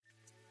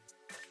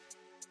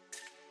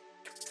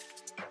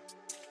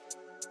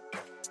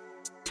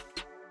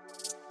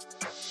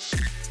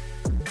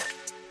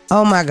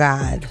Oh my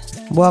God.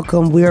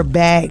 Welcome. We're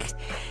back.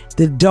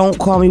 The Don't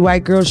Call Me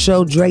White Girl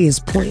show. Dre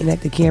is pointing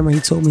at the camera. He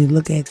told me to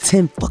look at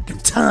 10 fucking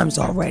times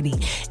already.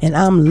 And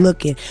I'm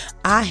looking.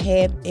 I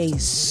have a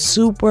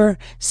super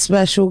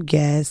special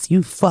guest.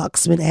 You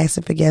fucks been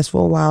asking for guests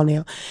for a while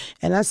now.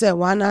 And I said,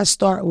 why not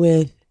start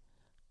with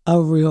a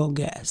real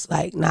guest?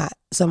 Like not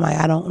somebody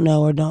I don't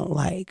know or don't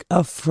like.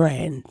 A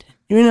friend.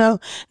 You know?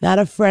 Not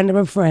a friend of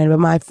a friend, but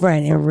my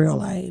friend in real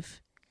life.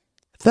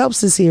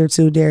 Phelps is here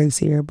too. Derek's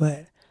here,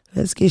 but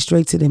let's get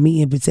straight to the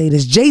meat and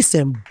potatoes.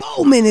 Jason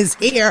Bowman is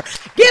here.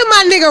 Give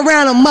my nigga a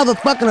round of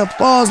motherfucking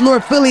applause.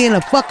 North Philly in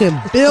the fucking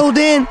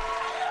building.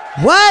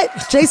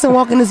 What? Jason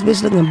walking this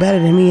bitch looking better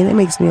than me, and it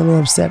makes me a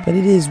little upset, but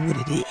it is what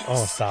it is.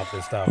 Oh, stop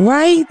it, stop it.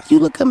 Right? You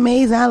look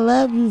amazing. I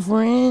love you,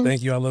 friend.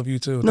 Thank you. I love you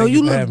too. No, Thank you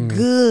for look having me.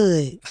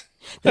 good.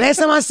 The last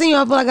time I seen you,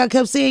 I feel like I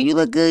kept saying, you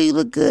look good, you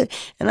look good.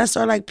 And I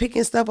started like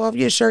picking stuff off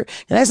your shirt.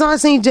 The last time I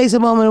seen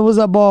Jason Bowman, it was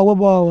a ball. What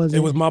ball was it?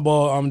 It was my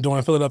ball. I'm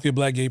doing Philadelphia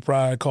Black Gay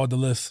Pride called The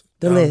List.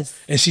 The List.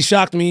 And she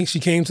shocked me. She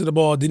came to the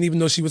ball, didn't even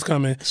know she was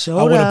coming. Showed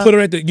I would have up. put her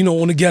at the,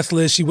 on the guest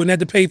list. She wouldn't have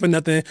to pay for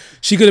nothing.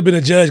 She could have been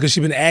a judge because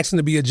she's been asking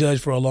to be a judge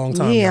for a long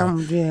time. Yeah,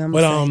 now. I'm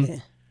But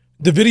excited.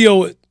 the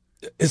video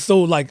is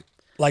so like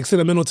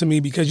sentimental to me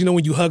because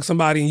when you hug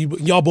somebody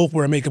and y'all both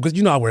wear makeup,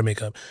 because I wear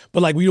makeup,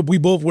 but like we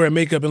both wear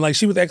makeup, and like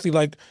she was actually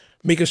like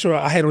making sure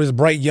I had on this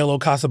bright yellow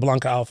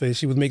Casablanca outfit.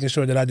 She was making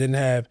sure that I didn't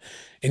have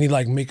any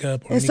like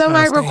makeup or And any kind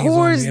somebody of stains on me,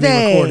 records and they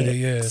that. recorded it,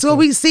 yeah. So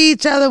we see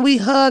each other, we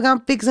hug,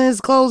 I'm fixing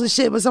his clothes and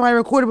shit, but somebody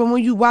recorded. But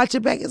when you watch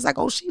it back, it's like,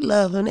 oh, she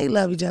love him. They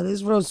love each other.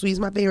 It's real sweet. It's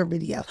my favorite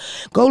video.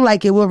 Go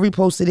like it. We'll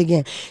repost it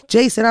again.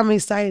 Jason, I'm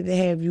excited to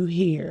have you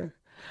here.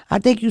 I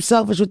think you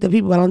selfish with the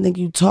people. I don't think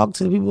you talk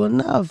to the people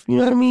enough. You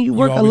know what I mean? You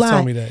work a always lot.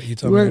 tell me that. You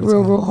tell me work that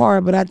all the real time.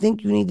 hard, but I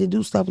think you need to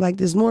do stuff like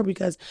this more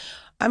because,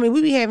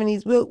 we be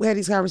having we'll have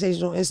these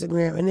conversations on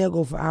Instagram and they'll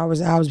go for hours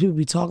and hours. People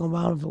be talking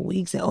about them for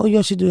weeks and, oh,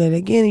 you should do that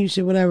again. And you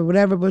should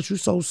whatever. But you're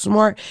so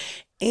smart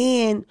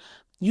and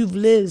you've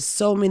lived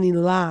so many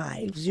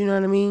lives. You know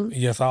what I mean?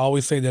 Yes, I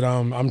always say that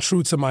I'm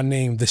true to my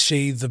name, the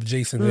shades of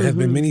Jason. There have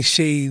been many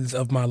shades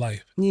of my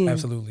life. Yeah.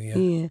 Absolutely, yeah.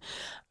 Yeah.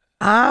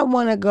 I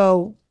want to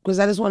go, because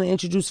I just want to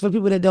introduce, for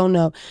people that don't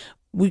know,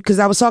 because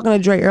I was talking to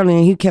Dre earlier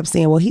and he kept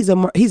saying, well, he's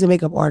a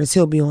makeup artist.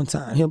 He'll be on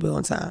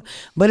time.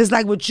 But it's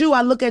like with you,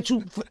 I look at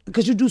you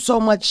because you do so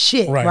much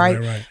shit,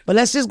 right? But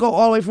let's just go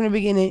all the way from the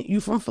beginning.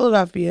 You from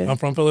Philadelphia. I'm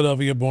from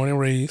Philadelphia, born and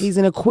raised. He's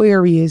an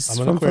Aquarius, I'm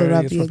an from, Aquarius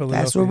Philadelphia. from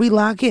Philadelphia. That's where we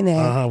lock in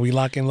at. We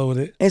lock and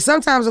loaded. And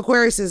sometimes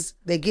Aquariuses,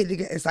 they get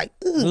together. It's like,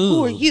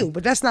 who are you?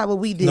 But that's not what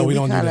we did. No, we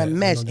don't do kind of that. We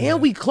meshed. don't do And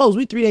that. we close.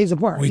 We 3 days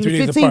apart. We You 3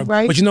 days 15th, apart.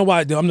 right? But you know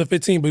why? I'm the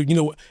 15th,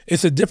 but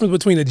it's a difference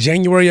between a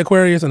January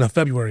Aquarius and a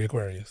February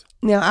Aquarius.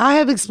 Now, I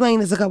have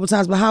explained this a couple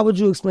times, but how would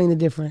you explain the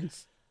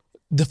difference?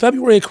 The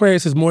February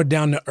Aquarius is more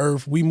down to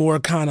earth. We more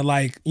kind of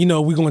like, we're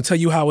going to tell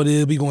you how it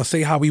is. We're going to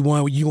say how we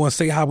want. You're going to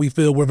say how we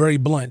feel. We're very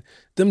blunt.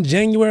 Them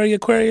January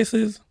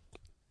Aquariuses,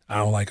 I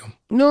don't like them.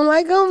 You don't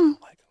like them?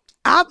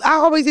 I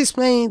always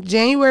explain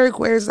January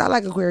Aquarius. I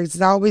like Aquarius.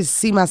 I always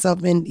see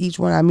myself in each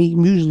one I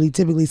meet,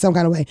 typically some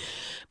kind of way.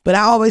 But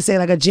I always say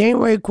like a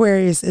January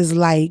Aquarius is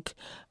like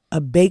a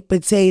baked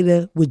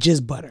potato with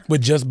just butter.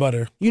 With just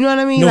butter. You know what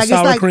I mean? No like, sour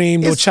it's like, cream,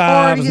 no it's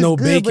hearty, chives, it's no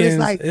good, but bacon. It's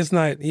like,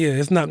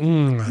 It's not.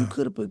 you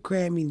could have put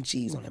crab meat and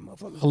cheese on that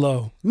motherfucker.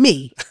 Hello.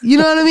 Me. You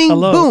know what I mean?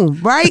 Hello.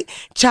 Boom, right?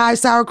 Chive,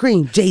 sour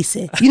cream,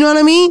 Jason. You know what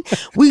I mean?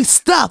 We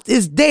stuffed.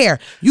 It's there.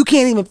 You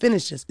can't even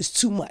finish this. It's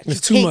too much. It's You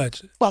too can't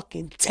much.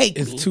 Fucking take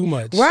It's me. too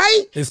much.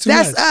 Right? It's too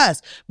That's much.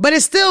 us. But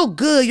it's still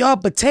good. Y'all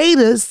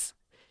potatoes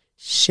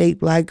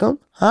shaped like them.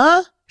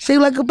 Huh?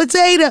 Shaped like a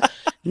potato.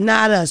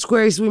 Not us.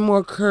 Aquarius, we're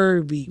more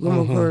curvy. We're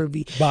more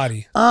curvy.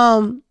 Body.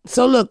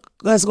 So look,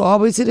 let's go all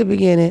the way to the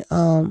beginning.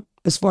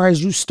 As far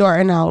as you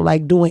starting out,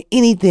 like doing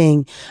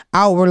anything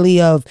outwardly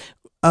of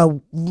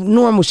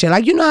normal shit.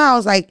 Like, you know how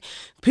it's like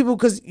people,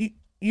 because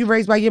you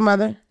raised by your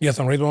mother, Yes,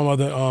 I'm raised by my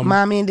mother.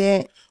 mommy and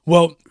dad.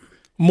 Well,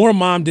 more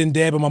mom than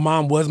dad, but my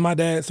mom was my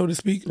dad, so to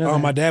speak.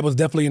 Okay. My dad was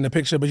definitely in the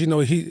picture, but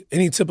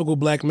any typical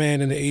black man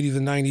in the 80s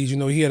and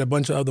 90s, he had a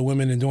bunch of other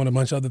women and doing a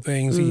bunch of other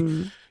things.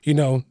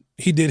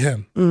 He did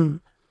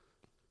him.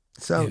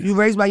 So you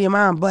raised by your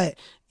mom, but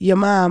your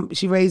mom,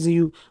 she raising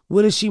you.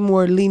 What is she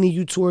more leaning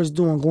you towards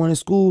doing? Going to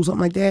school,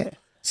 something like that?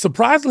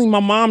 Surprisingly,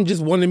 my mom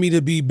just wanted me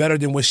to be better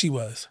than what she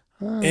was.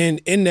 And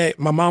in that,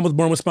 my mom was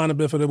born with spina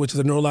bifida, which is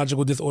a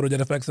neurological disorder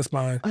that affects the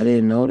spine. I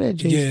didn't know that,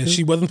 Jason. Yeah,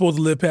 she wasn't supposed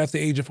to live past the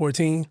age of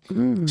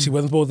 14. She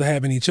wasn't supposed to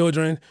have any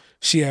children.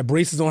 She had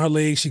braces on her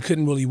legs. She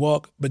couldn't really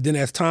walk. But then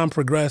as time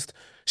progressed,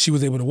 she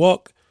was able to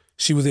walk.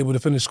 She was able to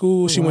finish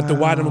school. She went to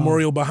Wider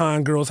Memorial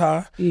behind Girls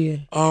High. Yeah.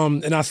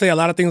 And I say a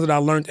lot of things that I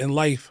learned in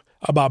life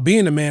about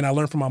being a man, I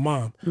learned from my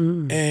mom.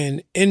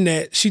 And in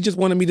that, she just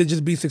wanted me to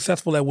just be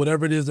successful at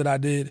whatever it is that I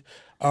did.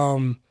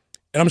 And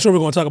I'm sure we're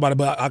going to talk about it,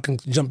 but I can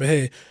jump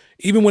ahead.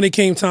 Even when it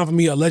came time for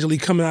me allegedly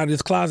coming out of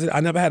this closet, I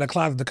never had a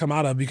closet to come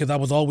out of because I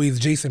was always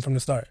Jason from the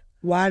start.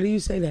 Why do you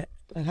say that?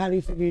 Like, how do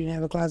you figure you didn't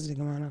have a closet to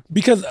come out of?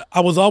 Because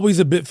I was always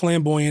a bit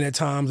flamboyant at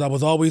times. I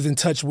was always in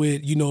touch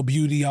with,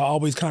 beauty. I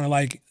always kind of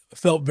like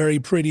felt very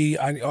pretty.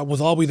 I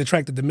was always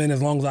attracted to men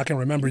as long as I can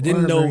remember. You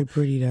Didn't are know. very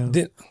pretty though.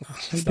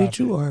 Bitch,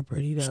 you are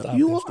pretty though. Stop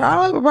You it, are. stop I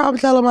don't have a problem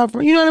telling my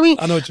friend. You know what I mean?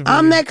 I know what you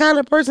I'm mean. that kind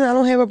of person. I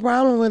don't have a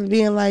problem with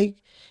being like,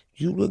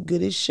 you look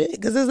good as shit.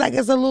 Because it's like,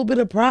 it's a little bit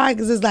of pride.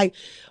 Because it's like,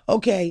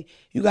 okay,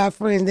 you got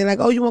friends. They're like,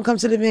 oh, you want to come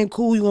to the event?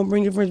 Cool. You want to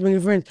bring your friends? Bring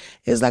your friends.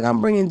 It's like I'm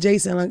bringing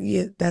Jason. Like,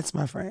 yeah, that's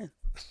my friend.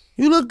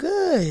 You look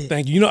good.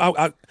 Thank you. You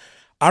know,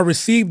 I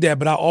received that,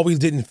 but I always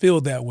didn't feel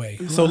that way.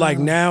 Wow. So like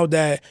now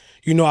that,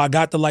 you know, I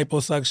got the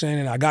liposuction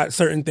and I got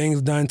certain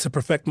things done to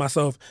perfect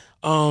myself,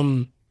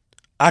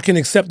 I can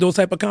accept those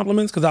type of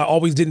compliments because I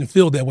always didn't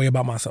feel that way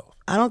about myself.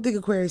 I don't think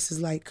Aquarius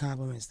is like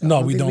compliments. Though.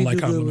 No, we don't like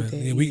compliments.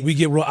 Yeah, we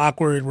get real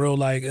awkward, real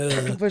like.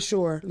 For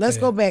sure. Let's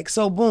go back.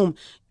 So boom,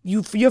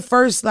 your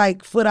first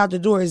like foot out the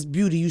door is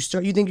beauty. You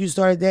think you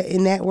started that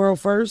in that world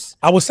first?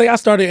 I would say I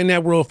started in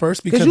that world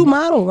first because you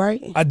model,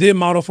 right? I did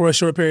model for a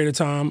short period of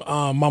time.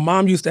 My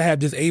mom used to have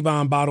this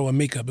Avon bottle of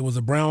makeup. It was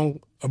a brown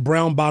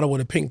bottle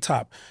with a pink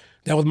top.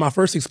 That was my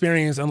first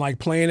experience in like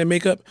playing in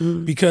makeup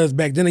because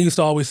back then I used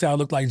to always say I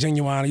looked like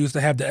Genuine. I used to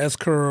have the S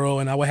curl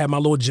and I would have my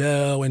little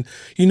gel and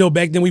you know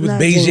back then we was Not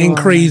Beijing Genuine.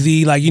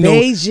 Crazy like you know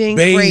Beijing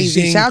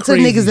crazy. Shout out to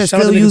niggas that Shout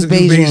out still to use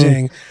niggas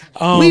that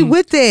Beijing. We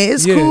with that.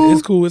 It's yeah,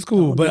 cool. It's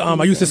cool. But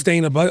I used to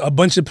stain a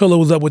bunch of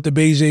pillows up with the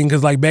Beijing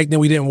because like back then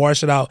we didn't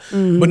wash it out.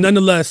 But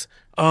nonetheless,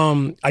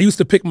 I used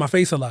to pick my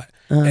face a lot.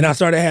 And I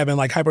started having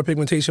like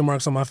hyperpigmentation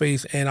marks on my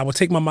face. And I would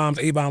take my mom's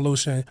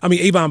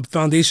Avon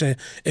foundation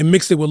and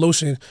mix it with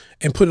lotion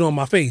and put it on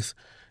my face.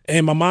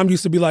 And my mom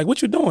used to be like,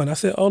 what you doing? I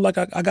said, oh, like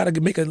I got to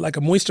make a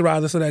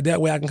moisturizer so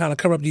that way I can kind of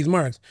cover up these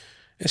marks.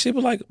 And she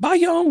was like, buy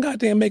your own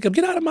goddamn makeup.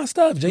 Get out of my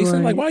stuff, Jason.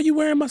 Right. Like, why are you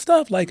wearing my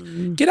stuff? Like,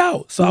 get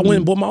out. So I went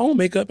and bought my own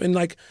makeup. And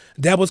like,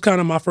 that was kind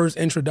of my first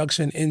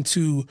introduction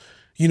into,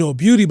 you know,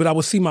 beauty. But I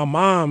would see my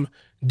mom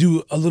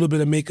do a little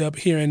bit of makeup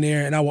here and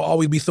there. And I would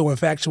always be so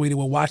infatuated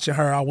with watching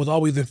her. I was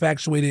always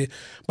infatuated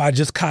by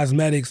just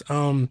cosmetics.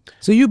 So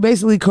you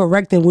basically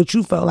correcting what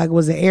you felt like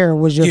was an error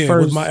was your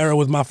first. Was my error,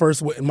 was my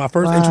first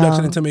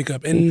introduction into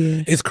makeup.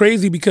 And it's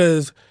crazy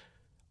because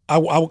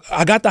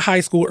I got to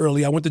high school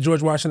early. I went to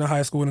George Washington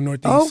High School in the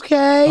Northeast.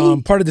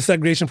 Okay. Part of the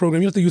segregation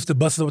program. You used to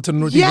bus over to the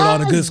Northeast with all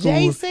the good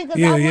schools. Jason,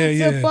 because I went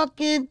to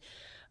fucking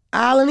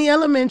Alany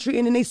Elementary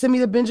and then they sent me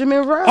to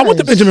Benjamin Rush. I went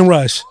to Benjamin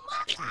Rush.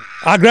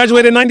 I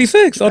graduated in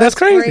 96. Oh, that's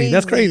crazy.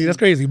 That's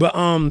crazy. But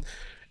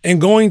and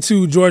going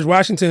to George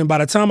Washington, by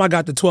the time I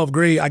got to 12th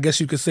grade, I guess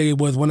you could say it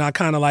was when I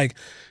kind of like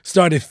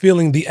started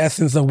feeling the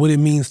essence of what it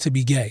means to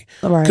be gay.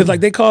 Because like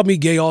they called me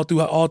gay all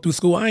through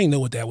school. I didn't know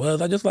what that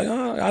was. I just like,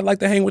 I like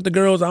to hang with the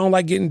girls. I don't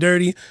like getting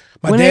dirty.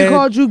 When they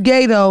called you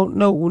gay though,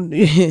 when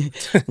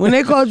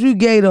they called you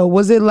gay though,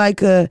 was it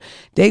like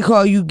they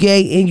call you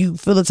gay and you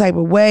feel a type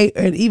of way?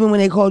 And even when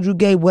they called you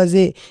gay, was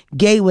it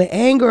gay with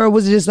anger or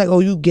was it just like, oh,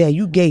 you gay?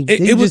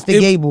 It was just the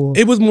gay boy.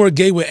 It was more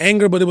gay with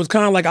anger, but it was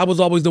kind of like I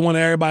was always the one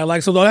that everybody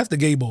liked. So that's the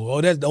gay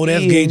boy. That's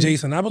gay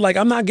Jason. I was like,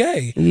 I'm not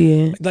gay.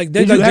 Yeah. Like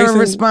did you ever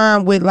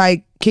respond with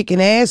like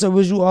kicking ass, or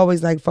was you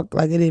always like fuck,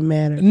 like it didn't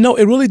matter? No,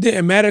 it really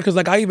didn't matter because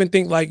like I even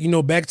think like, you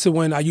know, back to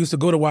when I used to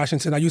go to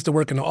Washington, I used to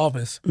work in the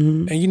office,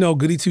 and you know,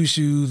 goody two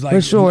shoes, like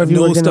for sure, if you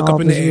nose stuck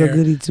up in the air.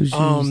 Goody two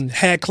shoes.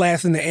 Had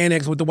class in the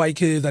annex with the white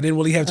kids. I didn't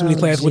really have too many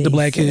classes with the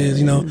black kids.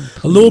 You know,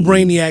 a little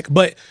brainiac,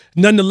 but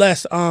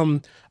nonetheless,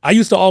 I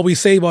used to always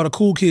save all the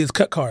cool kids'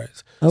 cut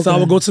cards. Okay. So I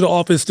would go to the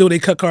office, steal their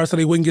cut cards so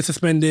they wouldn't get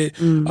suspended.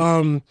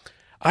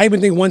 I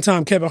even think one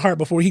time Kevin Hart,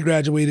 before he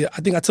graduated,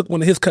 I think I took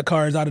one of his cut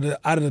cards out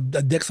of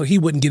the deck so he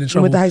wouldn't get in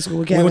trouble. Went to high school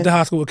with Kevin. Went to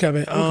high school with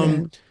Kevin.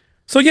 Okay.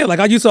 So yeah,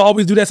 like I used to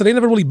always do that. So they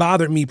never really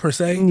bothered me per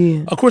se.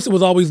 Yeah. Of course, it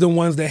was always the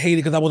ones that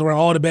hated because I was around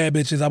all the bad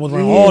bitches. I was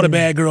around all the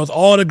bad girls.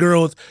 All the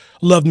girls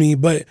loved me.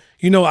 But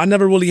you know, I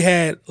never really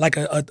had like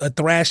a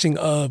thrashing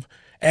of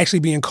actually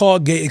being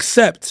called gay,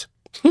 except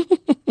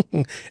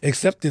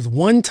this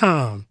one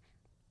time.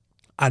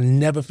 I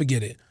never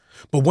forget it.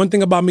 But one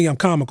thing about me, I'm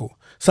comical.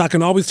 So I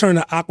can always turn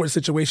an awkward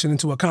situation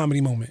into a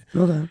comedy moment.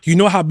 Okay. You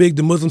know how big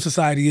the Muslim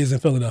society is in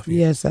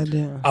Philadelphia? Yes, I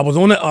do. I was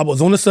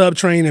on the sub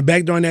train, and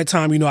back during that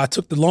time, you know, I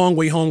took the long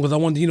way home because I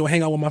wanted to, you know,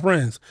 hang out with my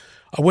friends.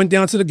 I went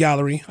down to the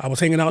gallery. I was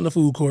hanging out in the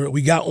food court.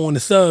 We got on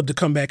the sub to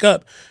come back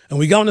up. And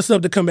we got on the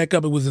sub to come back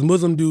up. It was this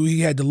Muslim dude.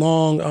 He had the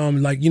long,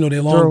 like, you know,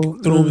 their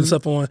long throw and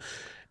stuff on.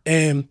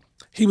 And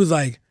he was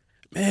like,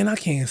 man, I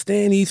can't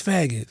stand these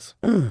faggots.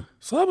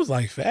 So I was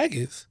like,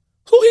 faggots?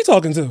 Who he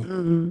talking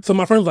to? So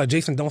my friend was like,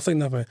 Jason, don't say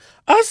nothing.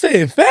 I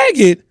said,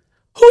 faggot?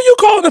 Who you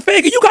calling a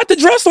faggot? You got the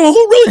dress on. Who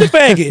really the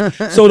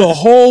faggot? So the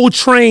whole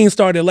train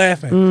started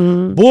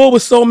laughing. Boy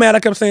was so mad. I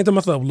kept saying to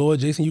myself, Lord,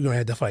 Jason, you're going to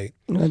have to fight.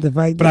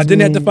 But I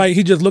didn't have to fight.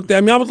 He just looked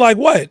at me. I was like,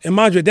 what? And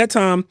mind you, at that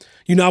time,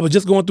 you know, I was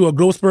just going through a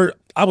growth spurt.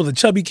 I was a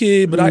chubby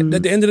kid, but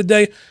at the end of the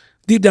day,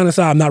 deep down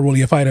inside, I'm not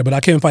really a fighter, but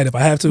I can fight if I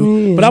have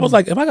to. But I was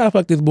like, if I gotta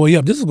fuck this boy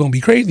up, this is gonna be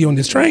crazy on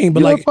this train.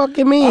 But you like,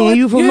 fucking me,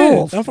 you from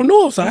North? I'm from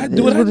North, so I had to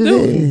do what I had to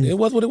do. It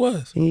was what it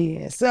was.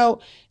 Yeah. So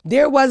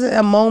there wasn't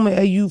a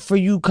moment for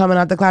you coming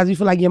out the closet. You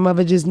feel like your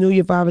mother just knew,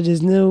 your father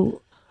just knew.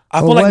 I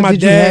feel like my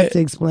dad. You have to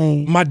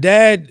explain. My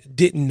dad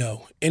didn't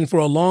know, and for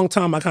a long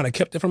time, I kind of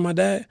kept it from my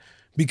dad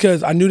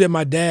because I knew that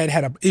my dad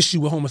had an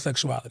issue with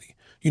homosexuality.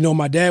 You know,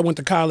 my dad went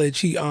to college,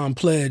 he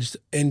pledged,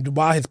 and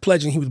while his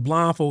pledging, he was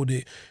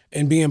blindfolded,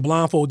 and being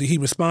blindfolded, he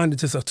responded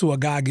to a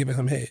guy giving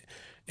him head.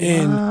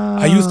 And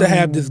I used to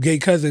have this gay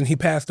cousin, he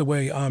passed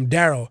away,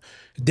 Daryl.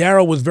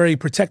 Daryl was very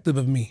protective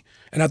of me.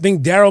 And I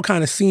think Daryl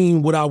kind of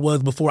seen what I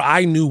was before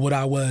I knew what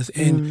I was.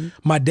 And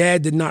my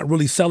dad did not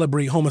really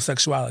celebrate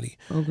homosexuality.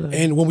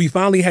 Okay. And when we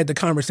finally had the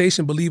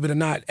conversation, believe it or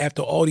not,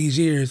 after all these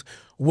years,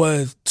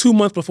 was 2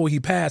 months before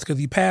he passed, because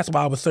he passed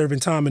while I was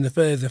serving time in the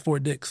feds at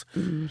Fort Dix.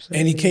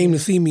 And he came to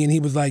see me and he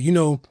was like, you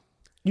know.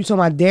 You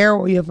talking about Daryl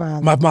or your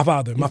father? My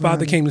father. My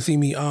father came to see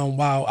me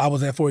while I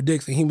was at Fort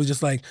Dix, and he was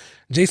just like,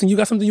 Jason, you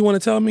got something you want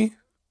to tell me?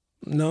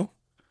 No.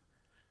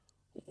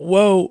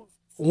 Well,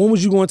 when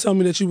was you going to tell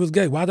me that you was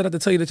gay? Why did I have to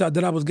tell you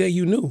that I was gay?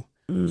 You knew.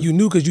 You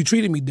knew because you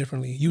treated me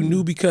differently. You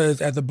knew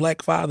because as a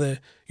black father,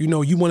 you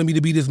know, you wanted me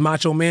to be this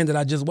macho man that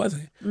I just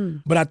wasn't.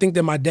 But I think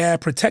that my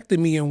dad protected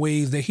me in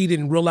ways that he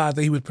didn't realize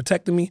that he was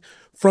protecting me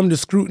from the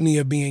scrutiny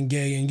of being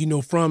gay and, you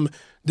know, from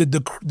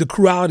the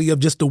cruelty of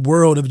just the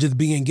world of just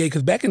being gay.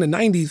 Because back in the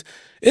 90s,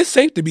 it's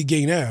safe to be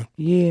gay now.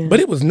 Yeah. But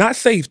it was not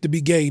safe to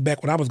be gay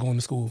back when I was going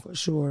to school. For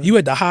sure. You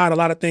had to hide a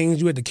lot of things.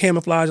 You had to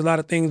camouflage a lot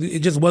of things. It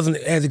just wasn't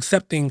as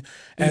accepting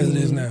as it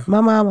is now. My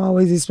mom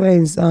always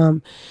explains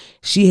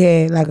she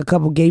had like a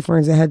couple gay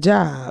friends at her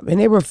job. And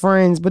they were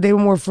friends, but they were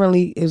more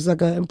friendly. It was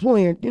like an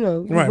employer, you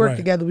know, we work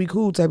together, we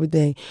cool type of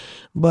thing.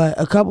 But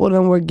a couple of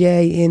them were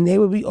gay and they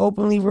would be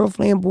openly real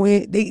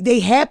flamboyant. They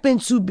happen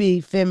to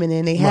be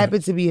feminine. They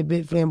happen to be a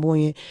bit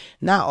flamboyant.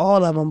 Not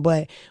all of them,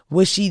 but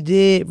what she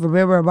did,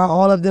 remember about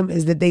all of them,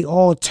 is that they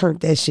all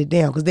turned that shit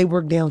down because they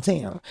worked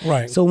downtown.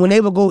 Right. So when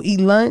they would go eat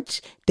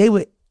lunch, they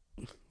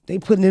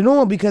putting it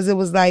on because it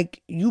was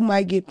like you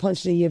might get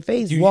punched in your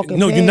face walking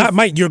past. You're not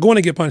might. You're going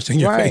to get punched in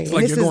your face.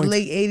 Like, this is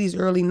late 80s,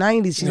 early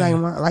 90s. She's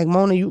like,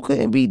 Mona, you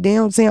couldn't be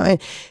downtown.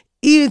 And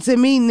even to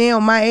me now,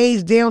 my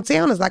age,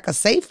 downtown is like a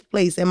safe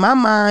place in my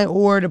mind,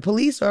 or the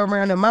police are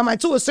around in my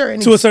mind to a certain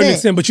extent. To a certain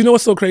extent. But you know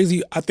what's so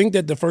crazy? I think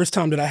that the first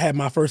time that I had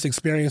my first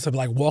experience of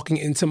like walking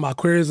into my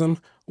queerism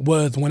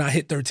was when I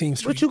hit 13th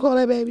Street. What you call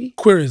that, baby?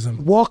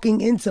 Queerism.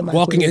 Walking into my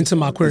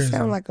queerism. It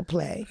sound like a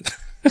play.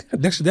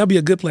 That'd be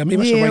a good play.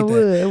 Maybe I should write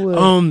that. It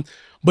would.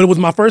 But it was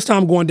my first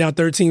time going down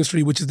 13th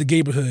Street, which is the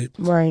neighborhood.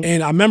 Right.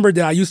 And I remember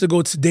that I used to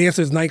go to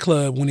Dancers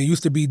nightclub when it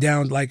used to be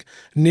down like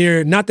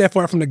near, not that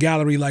far from the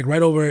gallery, like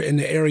right over in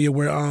the area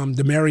where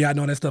the Marriott and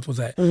all that stuff was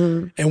at.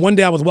 And one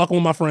day I was walking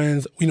with my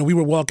friends. You know, we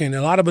were walking. And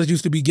a lot of us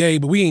used to be gay,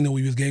 but we didn't know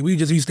we was gay. We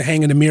just used to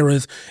hang in the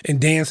mirrors and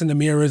dance in the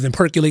mirrors and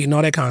percolate and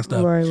all that kind of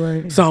stuff.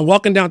 Right. So I'm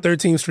walking down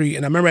 13th Street,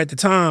 and I remember at the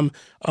time,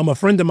 a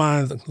friend of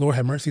mine, Lord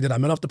have mercy, that I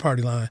met off the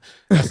party line.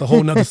 That's a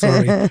whole nother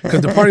story. Because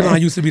the party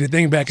line used to be the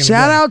thing back in the day.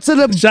 Shout out to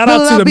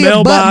the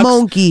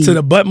mailbox, to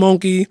the butt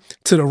monkey,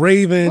 to the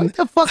Raven. What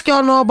the fuck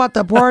y'all know about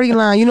the party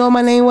line? You know what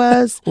my name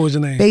was? What was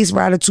your name? Base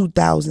Rider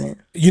 2000.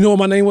 You know what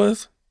my name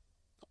was?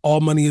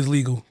 All Money Is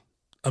Legal.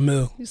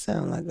 Emil. You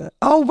sound like a...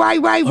 Oh,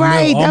 right.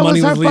 That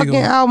was her fucking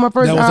album, my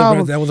first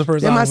album. That was the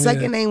first then album. Then my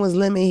second name was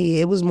Lemonhead.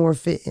 It was more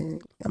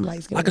fitting. I'm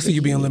light skinned. I could see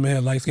you being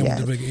Lemonhead, light skinned with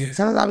the big head.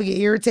 Sometimes I would get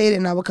irritated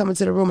and I would come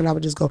into the room and I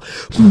would just go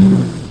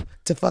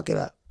to fuck it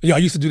up. Yeah, I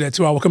used to do that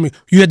too. I would come in.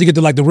 You had to get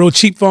the real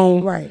cheap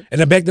phone. Right.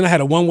 And then back then I had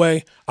a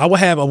one-way. I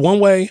would have a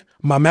one-way,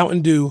 my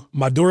Mountain Dew,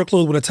 my door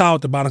closed with a towel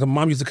at the bottom, because my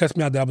mom used to cuss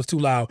me out that I was too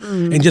loud.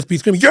 And just be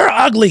screaming, "You're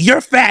ugly,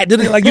 you're fat."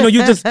 Like, you know,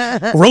 you're just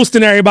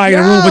roasting everybody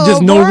in the room, but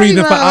just no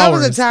reason for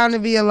hours. That was a time to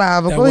be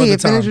alive. But go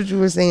ahead, finish what you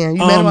were saying.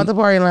 You met him at the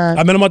party line.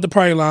 I met him at the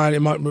party line,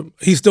 and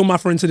he's still my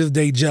friend to this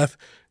day, Jeff.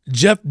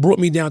 Jeff brought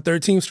me down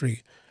 13th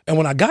Street. And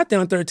when I got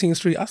down 13th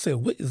Street, I said,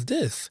 what is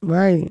this?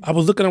 Right. I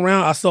was looking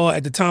around. I saw,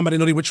 at the time, I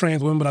didn't know they were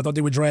trans women, but I thought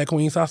they were drag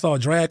queens. So I saw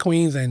drag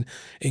queens and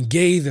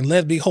gays and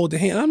lesbians holding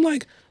hands. I'm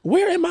like,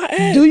 where am I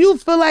at? Do you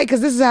feel like, because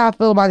this is how I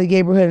feel about the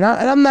neighborhood, and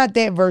I'm not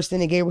that versed in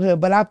the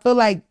neighborhood, but I feel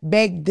like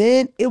back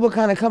then, it would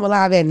kind of come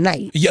alive at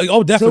night. Yeah,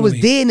 oh, definitely. So it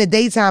was dead in the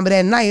daytime, but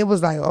at night, it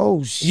was like,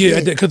 oh, shit. Yeah,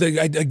 because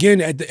again,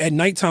 at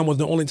nighttime was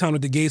the only time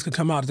that the gays could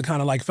come out to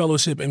kind of like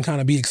fellowship and kind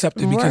of be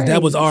accepted, because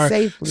that was our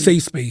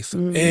safe space.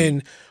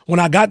 And when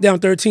I got down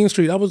 13th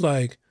Street, I was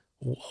like,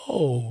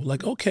 whoa,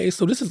 like, okay,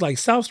 so this is like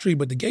South Street,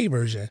 but the gay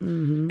version.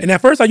 And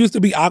at first I used to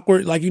be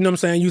awkward, like, you know what I'm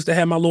saying? I used to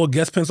have my little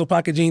Guess pencil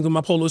pocket jeans with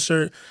my polo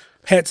shirt,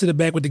 hat to the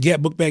back with the Gap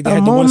book bag that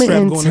had the one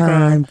strap going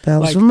around.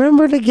 Fellas. Like,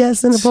 remember the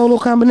Guess and the polo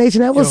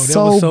combination? That was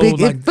so big.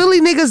 Like, in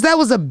Philly niggas, that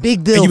was a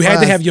big deal. And you had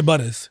to have your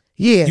butters.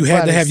 Yeah, you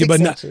had to have your, but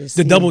not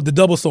the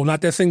double sole, not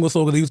that single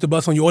sole, because they used to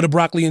bust on you, or the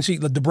broccoli and cheese,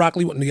 the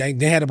broccoli.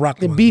 They had the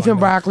broccoli, the beef and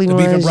broccoli ones.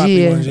 The beef and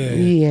broccoli ones,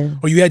 yeah.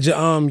 Or you had your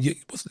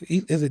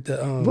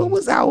what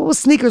was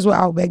sneakers were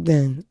out back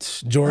then?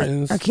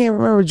 Jordans. I can't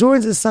remember.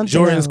 Jordans is something.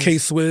 Jordans, else.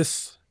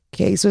 K-Swiss.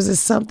 K-Swiss is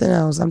something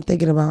else. I'm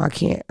thinking about.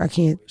 I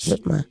can't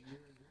flip my.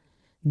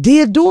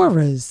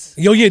 Deodoras.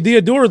 Yo, yeah,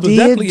 Deodoras was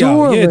definitely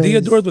out. Yeah,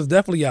 Deodoras was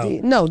definitely out.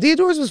 No,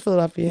 Deodoras was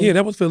Philadelphia. Yeah,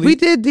 that was Philly. We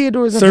did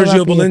Deodoras in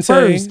Sergio Valente.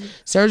 First.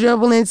 Sergio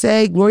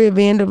Valente, Gloria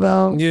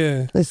Vanderbilt.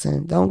 Yeah.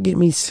 Listen, don't get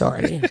me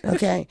started,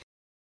 okay?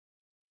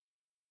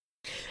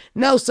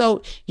 No,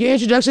 so your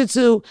introduction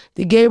to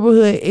the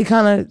neighborhood, it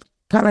kind of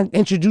kind of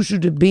introduced you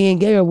to being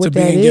gay or what to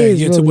that being is? gay,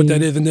 yeah, to really? what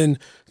that is. And then,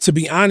 to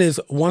be honest,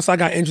 once I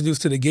got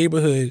introduced to the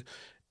gayborhood,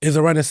 is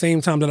around the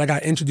same time that I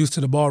got introduced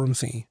to the ballroom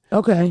scene.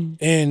 Okay.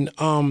 And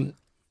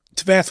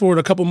to fast forward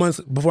a couple months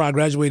before I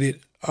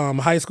graduated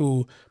high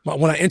school,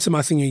 when I entered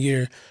my senior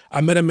year, I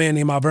met a man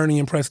named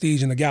Alvernian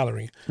Prestige in the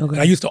gallery. Okay. And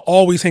I used to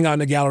always hang out in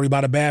the gallery by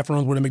the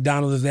bathrooms where the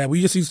McDonald's is at.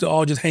 We just used to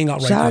all just hang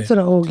out right there. Shout out to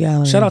the old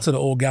gallery. Shout out to the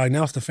old gallery.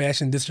 Now it's the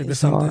fashion district or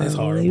something. It's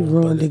horrible. They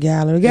ruined the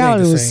gallery. The it ain't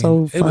gallery the was same.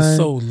 so fun. It was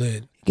so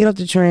lit. Get off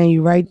the train,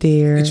 you right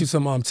there. Get you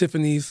some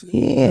Tiffany's.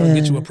 Yeah.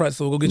 Get you a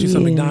pretzel. Go get you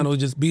some Yeah.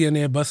 McDonald's. Just be in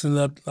there busting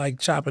up, like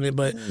chopping it.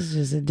 But It's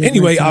just a different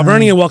anyway, time.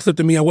 Alvernian walks up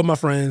to me. I'm with my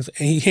friends,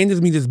 and he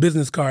hands me this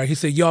business card. He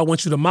said, "Yo, I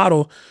want you to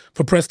model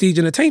for Prestige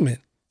Entertainment."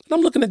 And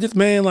I'm looking at this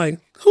man like,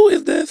 who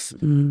is this?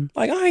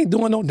 Like, I ain't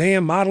doing no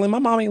damn modeling. My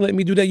mom ain't letting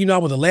me do that. You know, I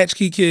was a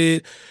latchkey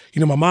kid. You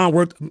know, my mom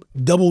worked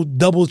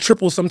double,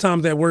 triple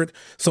sometimes at work.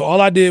 So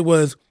all I did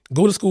was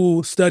go to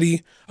school,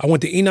 study. I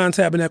went to Enon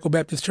Tabernacle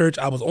Baptist Church.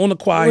 I was on the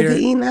choir. Went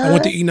to Enon? I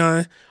went to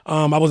Enon.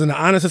 I was in the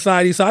Honor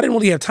Society, so I didn't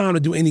really have time to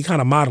do any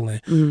kind of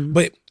modeling.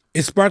 But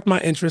it sparked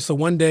my interest. So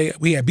one day,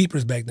 we had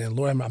beepers back then.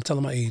 Lord, I'm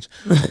telling my age.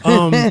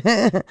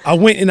 I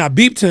went and I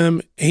beeped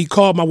him, and he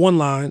called my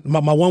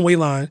one-way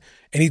line,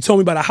 and he told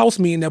me about a house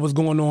meeting that was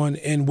going on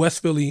in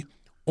West Philly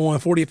on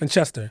 40th and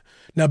Chester.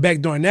 Now, back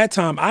during that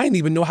time, I didn't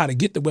even know how to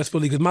get to West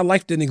Philly because my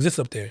life didn't exist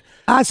up there.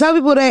 I tell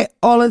people that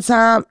all the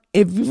time.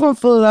 If you're from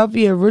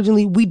Philadelphia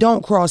originally, we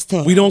don't cross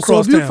town. We don't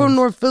cross So if you're town. from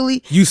North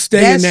Philly, You stay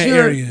that's in that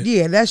your, area.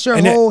 Yeah, that's your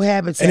And whole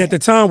habitat. And at the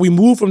time, we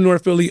moved from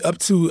North Philly up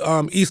to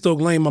East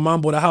Oak Lane. My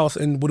mom bought a house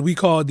in what we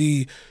call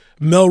the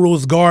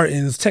Melrose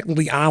Gardens,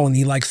 technically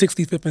Islandy, like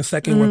 65th and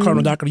 2nd, where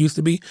Cardinal Docker used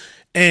to be.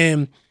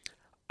 And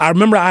I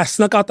remember I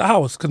snuck out the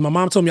house because my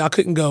mom told me I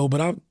couldn't go,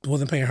 but I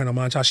wasn't paying her no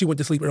mind. She went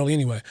to sleep early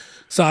anyway.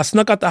 So I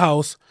snuck out the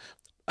house.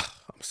 I'm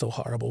so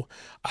horrible.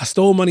 I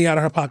stole money out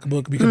of her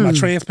pocketbook because my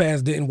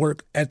TransPass didn't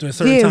work after a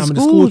certain time and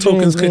the school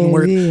tokens couldn't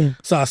work. Yeah.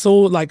 So I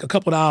sold like a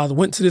couple of dollars,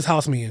 went to this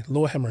house meeting.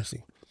 Lord have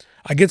mercy.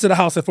 I get to the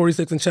house at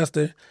 46 in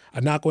Chester. I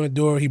knock on the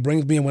door. He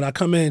brings me in. When I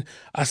come in,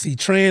 I see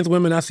trans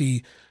women. I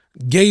see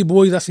gay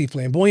boys. I see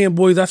flamboyant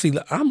boys.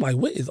 I'm like,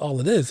 what is all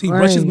of this? He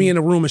rushes me in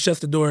the room and shuts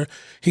the door.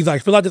 He's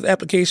like, fill out this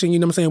application. You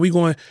know what I'm saying? We're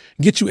going to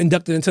get you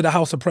inducted into the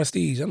House of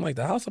Prestige. I'm like,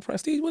 the House of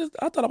Prestige? What is?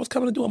 I thought I was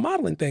coming to do a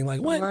modeling thing.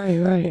 Like, what?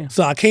 Right.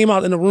 So I came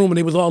out in the room and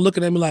they was all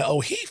looking at me like,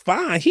 oh, he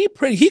fine. He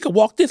pretty. He could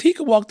walk this. He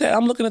could walk that.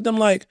 I'm looking at them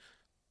like,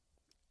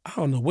 I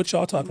don't know what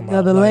y'all talking about.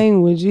 Another Like,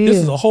 language, yeah. This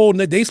is a whole,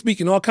 they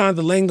speaking all kinds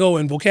of lingo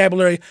and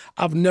vocabulary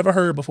I've never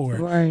heard before.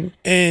 Right.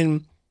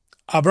 And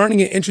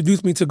Alvernian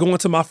introduced me to going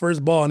to my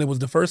first ball, and it was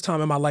the first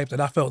time in my life that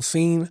I felt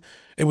seen.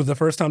 It was the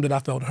first time that I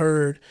felt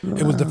heard.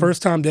 It was the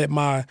first time that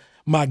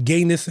my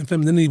gayness and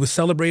femininity was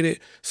celebrated.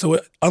 So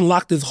it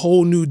unlocked this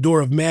whole new door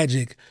of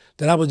magic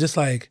that I was just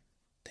like,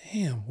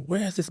 damn, where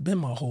has this been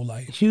my whole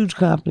life? Huge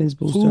confidence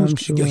booster, I'm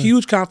sure. A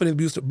huge confidence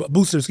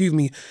booster,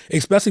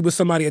 especially with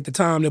somebody at the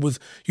time that was,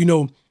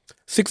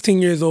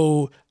 16 years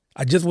old.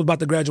 I just was about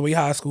to graduate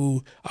high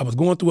school. I was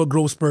going through a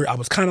growth spurt. I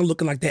was kind of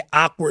looking like that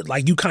awkward,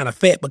 like you kind of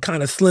fat but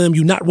kind of slim.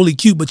 You not really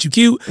cute, but you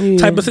cute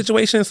type of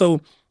situation.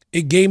 So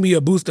it gave me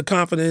a boost of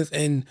confidence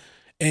and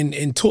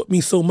taught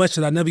me so much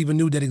that I never even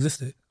knew that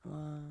existed.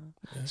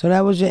 So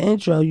that was your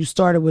intro. You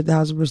started with the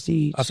House of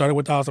Prestige. I started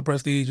with the House of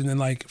Prestige, and then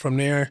like from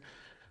there,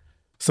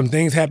 some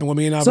things happened with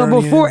me and So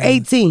Alvernian. before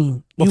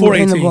 18, Before you were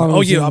in the 18. ballroom Oh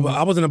yeah, scene.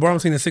 I was in the ballroom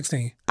scene at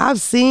 16. I've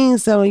seen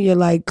some of your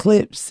like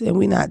clips, and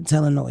we're not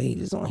telling no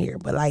ages on here,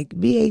 but like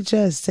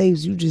VHS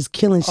tapes, you just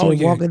killing shit, Oh,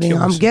 yeah, walking in.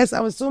 killing shit.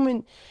 I'm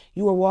assuming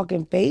you were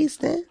walking face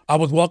then? I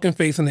was walking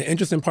face, and the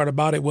interesting part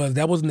about it was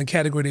that wasn't the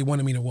category they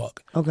wanted me to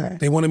walk. Okay.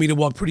 They wanted me to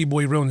walk pretty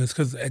boy realness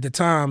because at the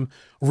time,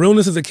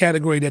 realness is a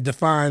category that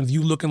defines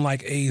you looking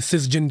like a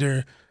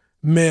cisgender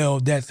male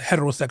that's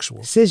heterosexual.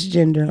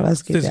 Cisgender,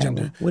 let's get that Cisgender.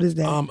 one. What is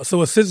that?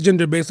 So a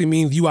cisgender basically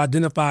means you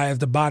identify as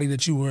the body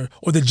that you were,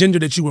 or the gender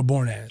that you were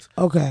born as.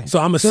 Okay. So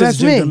I'm a that's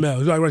cisgender me.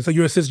 male. Right, so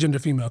you're a cisgender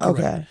female,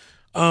 correct?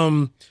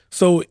 Okay.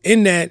 So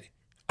in that,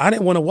 I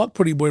didn't want to walk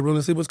pretty boy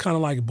realness. It was kind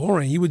of like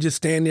boring. You would just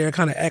stand there,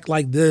 kind of act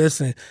like this,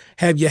 and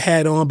have your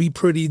hat on, be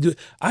pretty.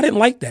 I didn't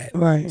like that.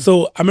 Right.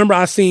 So I remember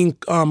I seen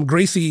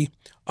Gracie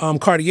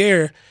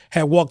Cartier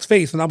had walked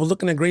face, and I was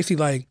looking at Gracie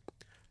like,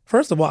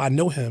 first of all, I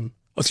know him.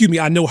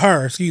 I know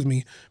her,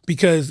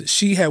 because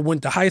she had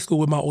went to high school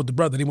with my older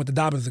brother. They went to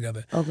Dobbins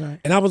together. Okay.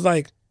 And I was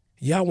like,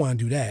 yeah, I want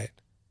to do that.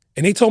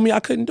 And they told me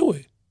I couldn't do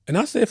it. And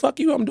I said, fuck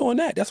you, I'm doing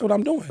that. That's what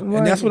I'm doing. Right.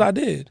 And that's what I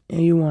did.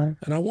 And you won.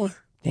 And I won.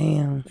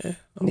 Damn.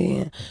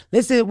 Yeah.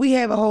 Listen, we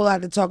have a whole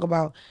lot to talk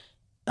about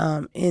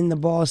in the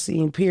ball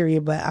scene,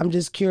 period. But I'm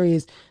just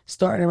curious,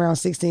 starting around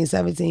 16,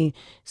 17,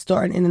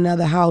 starting in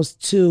another house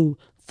to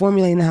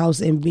formulating the house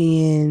and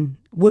being,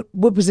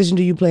 what position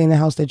do you play in the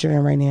house that you're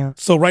in right now?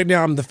 So right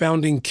now I'm the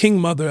founding king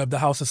mother of the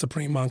House of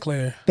Supreme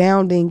Montclair.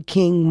 Founding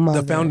king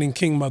mother. The founding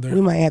king mother.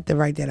 We might have to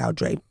write that out,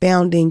 Dre.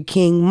 Founding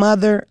king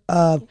mother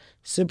of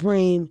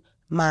Supreme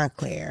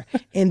Montclair.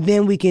 And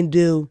then we can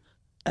do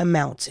a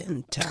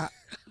mountaintop,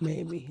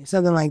 maybe.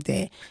 Something like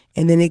that.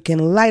 And then it can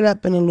light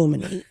up and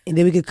illuminate. And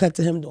then we could cut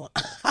to him doing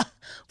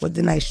with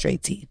the nice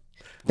straight teeth.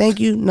 Thank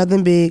you.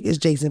 Nothing big. It's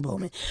Jason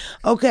Bowman.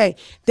 Okay.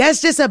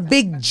 That's just a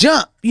big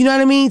jump. You know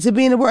what I mean? To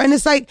be in the world. And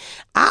it's like,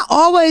 I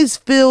always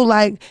feel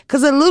like,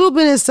 because a little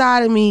bit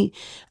inside of me,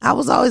 I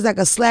was always like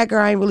a slacker.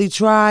 I ain't really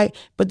tried.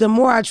 But the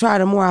more I try,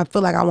 the more I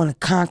feel like I want to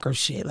conquer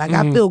shit. Like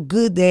I feel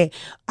good that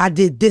I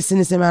did this in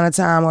this amount of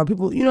time, or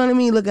people, you know what I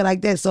mean? Looking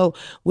like that. So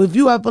with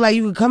you, I feel like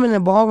you could come in the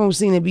ballroom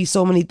scene and be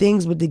so many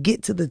things, but to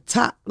get to the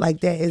top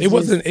like that, it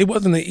wasn't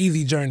an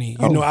easy journey.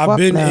 You know,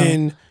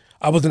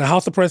 I was in a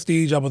House of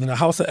Prestige, I was in a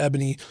House of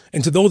Ebony,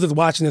 and to those that's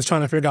watching this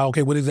trying to figure out,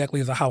 okay, what exactly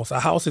is a house? A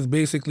house is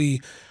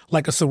basically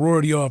like a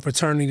sorority or a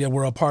fraternity that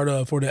we're a part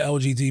of for the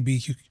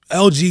LGBTIAQ.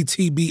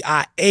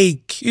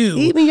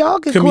 Even y'all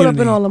get community. caught up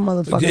in all the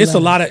motherfucking It's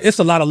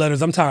a lot of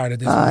letters. I'm tired of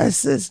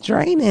this. It's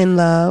draining,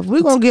 love.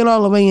 We're going to get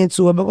all the way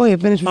into it, but go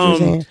ahead, finish what you're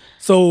saying.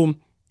 So,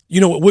 you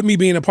know, with me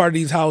being a part of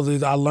these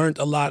houses, I learned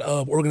a lot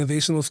of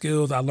organizational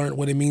skills. I learned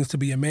what it means to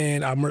be a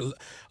man. I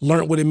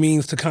learned what it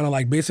means to kind of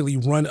like basically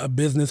run a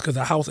business, because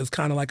a house is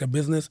kind of like a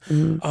business.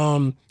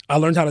 I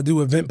learned how to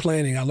do event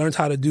planning. I learned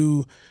how to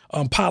do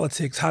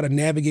politics, how to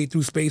navigate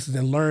through spaces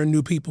and learn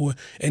new people.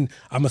 And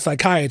I'm a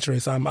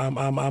psychiatrist. I'm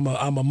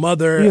a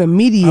mother. You're a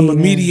mediator. I'm a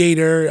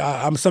mediator.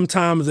 I'm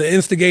sometimes an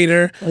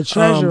instigator. A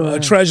treasurer. A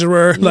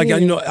treasurer. Yeah. Like,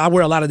 you know, I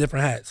wear a lot of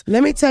different hats.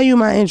 Let me tell you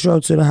my intro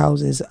to the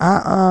houses.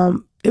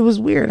 It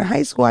was weird. In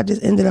high school, I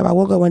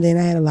woke up one day and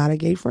I had a lot of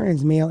gay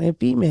friends, male and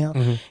female.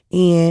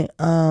 And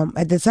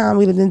at the time,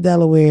 we lived in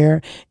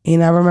Delaware.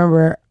 And I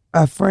remember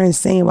a friend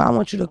saying, well, I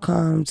want you to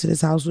come to this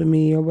house with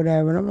me or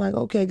whatever. And I'm like,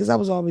 okay, because I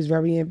was always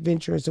very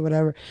adventurous or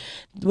whatever.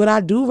 What I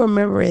do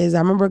remember is I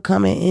remember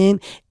coming in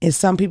and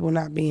some people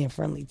not being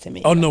friendly to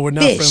me. Oh, no, we're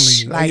not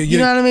friendly. Like, you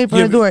know what I mean?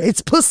 From the door.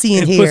 It's pussy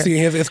in here. It's pussy in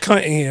here. It's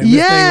cunt in here.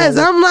 Yes,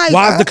 I'm like.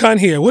 Why is the cunt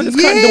here? What is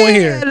cunt doing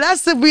here?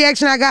 That's the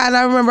reaction I got. And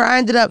I remember I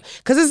ended up,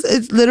 because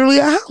it's literally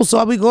a house. So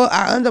I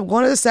ended up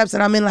going to the steps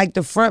and I'm in like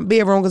the front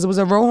bedroom, because it was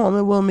a row home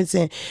in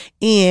Wilmington.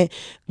 And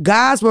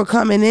guys were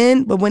coming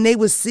in, but when they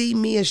would see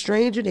me, a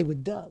stranger, they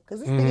would duck.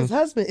 Because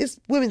it's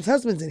women's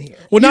husbands in here.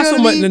 Well, not so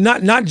much,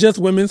 not just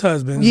women's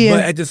husbands, but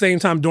at the same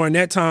time, during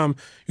that time,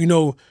 you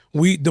know,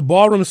 the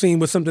ballroom scene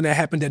was something that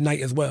happened at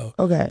night as well.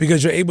 Okay.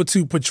 Because you're able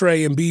to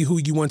portray and be who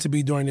you want to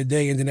be during the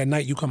day, and then at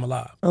night you come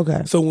alive.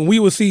 Okay. So when we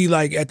would see,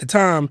 like, at the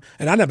time,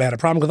 and I never had a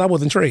problem because I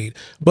wasn't trade,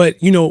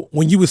 but, you know,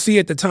 when you would see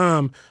at the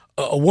time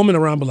a woman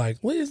around be like,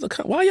 why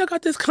y'all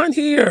got this cunt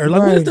here?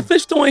 Like, what is the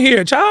fish doing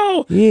here,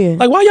 child? Yeah.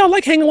 Like, why y'all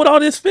like hanging with all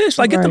this fish?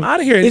 Like, get them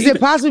out of here. Is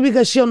it possibly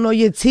because she'll know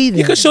your tea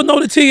then? Because she'll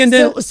know the tea, and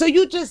then... So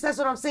you just, that's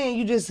what I'm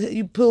saying,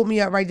 you pulled me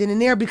up right then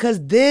and there,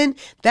 because then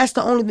that's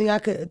the only thing I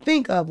could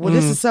think of. Well,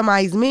 this is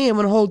somebody's man,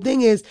 when the whole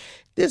thing is,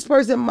 this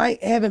person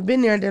might haven't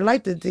been there in their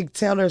life to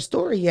tell their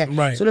story yet.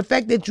 Right. So the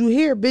fact that you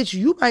hear, bitch,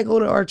 you might go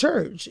to our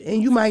church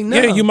and you might know.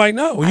 Yeah, you might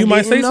know. You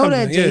might say something.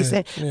 That,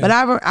 Jason. Yeah. But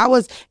I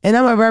was, and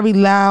I'm a very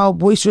loud,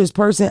 boisterous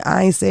person.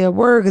 I ain't say a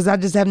word because I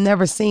just have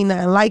never seen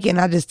nothing like it, and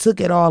I just took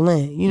it all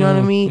in. You know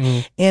what I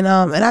mean? And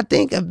I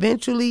think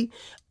eventually,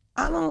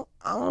 I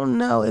don't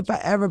know if I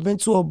ever been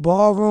to a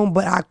ballroom,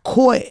 but I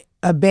caught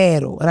a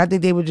battle, and I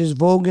think they were just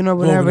voguing or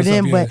whatever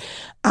but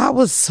I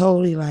was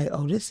totally like,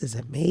 oh, this is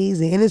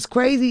amazing. And it's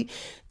crazy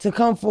to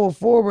come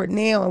forward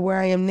now and where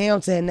I am now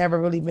to have never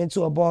really been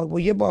to a ball. Well,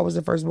 your ball was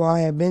the first ball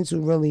I had been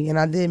to, really, and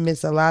I did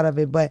miss a lot of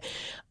it, but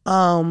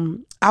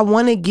I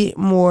want to get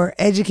more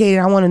educated.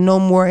 I want to know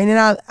more, and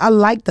then I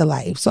like the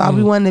life, so I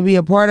be wanting to be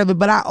a part of it,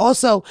 but I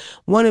also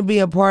want to be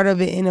a part of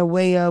it in a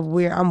way of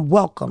where I'm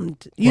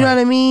welcomed. You know what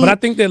I mean? But I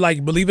think that,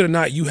 like, believe it or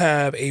not, you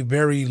have a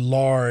very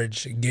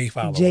large gay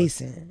following.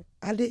 Jason,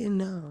 I didn't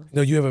know.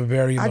 No, you have a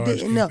very large gay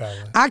following.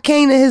 I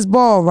came to his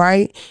ball,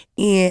 right?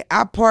 And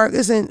I parked,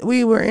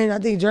 we were in, I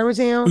think,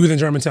 Germantown. We was in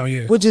Germantown,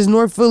 yeah. Which is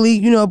North Philly,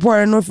 you know,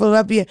 part of North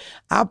Philadelphia.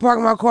 I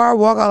parked my car,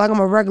 walk out like I'm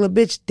a regular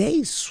bitch.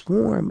 They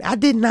swarmed me. I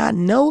did not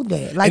know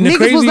that. Like,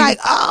 niggas was like,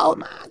 oh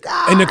my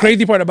God. And the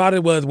crazy part about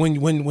it was when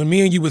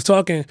me and you was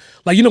talking,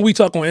 like, you know, we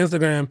talk on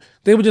Instagram,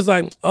 they were just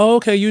like, oh,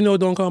 okay, you know,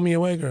 don't call me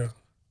a white girl.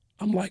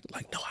 I'm like,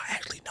 no, I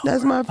actually know.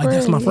 That's my friend. Like,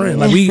 that's my friend.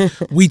 Like,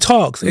 we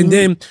talks. And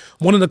then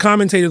one of the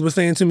commentators was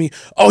saying to me,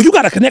 oh, you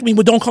got to connect me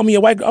with Don't Call Me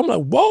a White Girl. I'm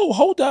like, whoa,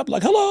 hold up.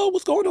 Like, hello,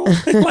 what's going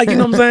on? Like, you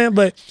know what I'm saying?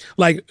 But,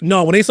 like,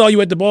 no, when they saw you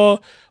at the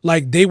ball,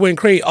 like, they went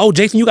crazy. Oh,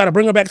 Jason, you got to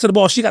bring her back to the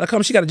ball. She got to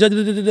come. She got to judge.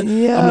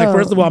 Yeah. I'm like,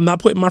 first of all, I'm not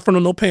putting my friend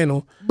on no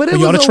panel. But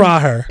y'all to try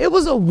her. It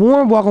was a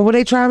warm welcome. Would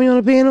they try me on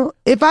the panel?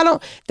 If I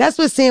don't, that's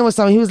what Sam was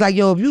saying. He was like,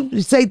 yo, if you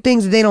say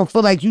things that they don't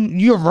feel like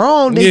you're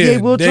wrong, they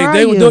will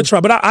try you. They'll try.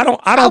 But I don't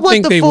think they will. I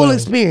want the full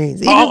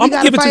experience. Even if we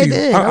got to fight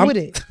then. I'm with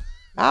it.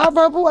 I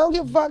don't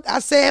give a fuck. I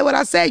said what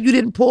I said. You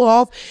didn't pull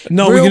off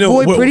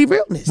pretty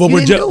realness.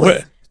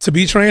 But to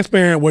be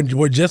transparent,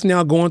 we're just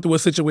now going through a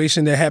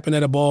situation that happened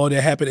at a ball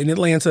that happened in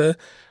Atlanta,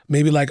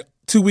 maybe like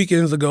 2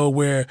 weekends ago,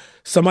 where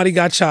somebody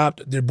got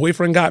chopped, their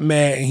boyfriend got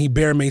mad, and he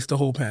bear maced the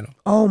whole panel.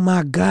 Oh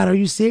my God, are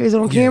you serious?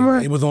 On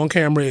camera? It was on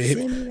camera.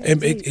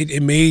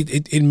 It made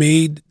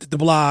the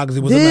blogs.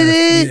 It was a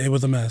mess. It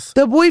was a mess.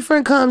 The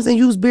boyfriend comes and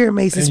used bear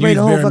mace and spray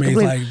the whole fucking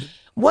place.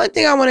 One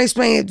thing I want to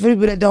explain for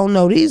people that don't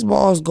know, these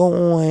balls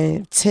go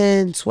on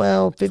 10,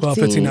 12,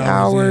 15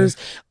 hours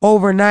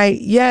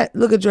overnight. Yeah,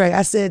 look at Dre.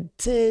 I said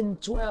 10,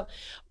 12.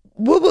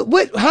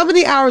 How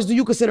many hours do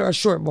you consider a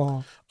short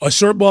ball? A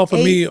short ball for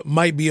me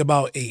might be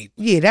about 8.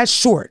 Yeah, that's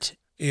short.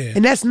 Yeah.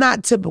 And that's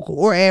not typical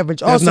or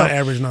average. That's also, not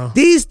average, no.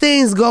 These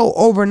things go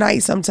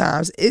overnight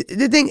sometimes.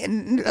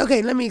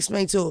 Okay, let me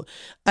explain too.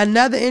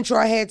 Another intro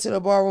I had to the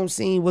ballroom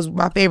scene was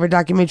my favorite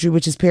documentary,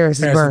 which is Paris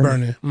is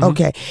Burning. Mm-hmm.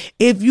 Okay.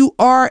 If you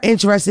are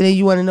interested and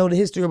you want to know the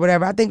history or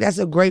whatever, I think that's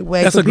a great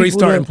way. That's a great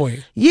starting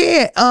point.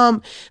 Yeah.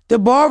 The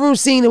ballroom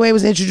scene, the way it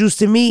was introduced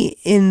to me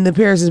in the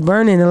Paris is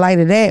Burning, in light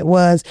of that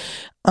was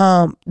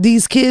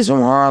these kids from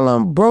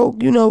Harlem broke,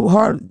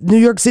 New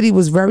York City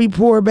was very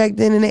poor back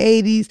then in the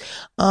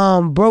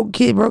 80s.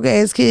 Broke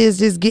ass kids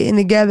just getting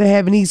together,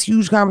 having these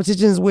huge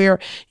competitions where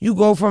you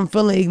go from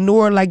feeling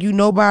ignored like you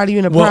nobody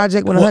in a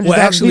project with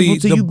 100,000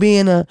 people to you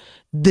being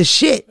the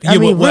shit. Yeah,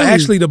 really.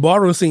 Actually, the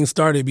ballroom scene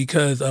started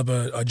because of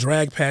a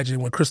drag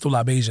pageant with Crystal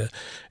LaBeija.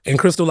 And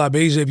Crystal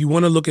LaBeija, if you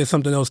want to look at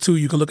something else too,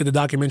 you can look at the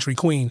documentary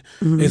Queen.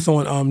 Mm-hmm. It's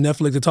on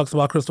Netflix. It talks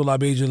about Crystal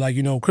LaBeija. Like,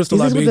 Crystal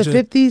LaBeija. Was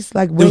the 50s?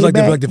 Like, way it was like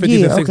back? The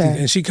 50s and 60s.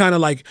 And she kind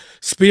of like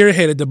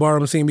spearheaded the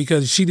ballroom scene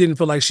because she didn't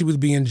feel like she was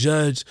being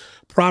judged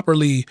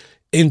properly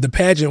in the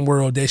pageant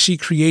world that she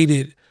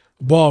created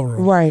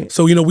ballroom. Right.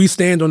 So, we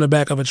stand on the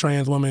back of a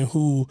trans woman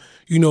who,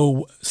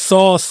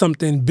 saw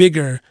something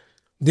bigger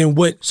than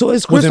what. So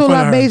is Crystal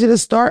LaBeija the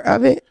start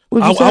of it?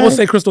 I would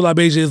say Crystal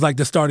LaBeija is like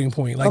the starting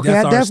point. Like, okay,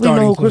 that's I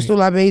definitely know who Crystal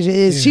LaBeija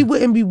is. Yeah. She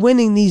wouldn't be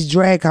winning these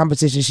drag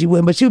competitions. She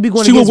wouldn't, but she would be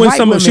going against white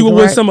women. She would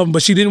win some of them,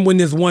 but she didn't win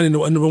this one. And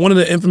one of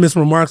the infamous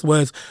remarks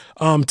was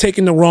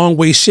taking the wrong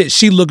way shit.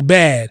 She looked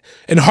bad.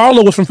 And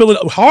Harlow was from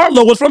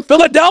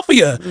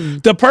Philadelphia.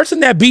 Mm. The person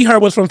that beat her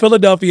was from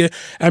Philadelphia.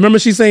 I remember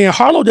she saying,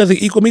 Harlow doesn't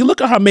equal me.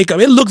 Look at her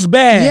makeup. It looks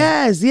bad.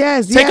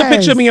 Yes. Take a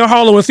picture of me and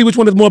Harlow and see which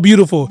one is more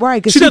beautiful.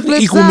 Right, she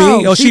doesn't equal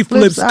me. Oh, she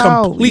flips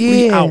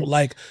completely out.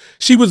 Like,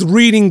 she was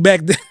reading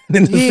back then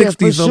in the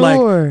 60s. So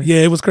sure. Like,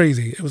 yeah, it was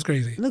crazy.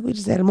 Look, we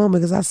just had a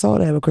moment because I saw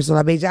that with Crystal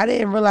LaBeija. I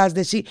didn't realize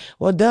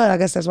that I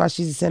guess that's why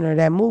she's the center of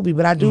that movie.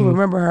 But I do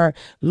remember her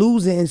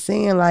losing and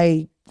saying,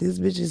 like, this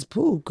bitch is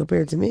poop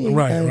compared to me.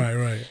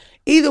 Right.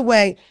 Either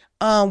way,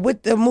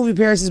 with the movie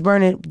Paris is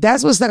Burning,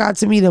 that's what stuck out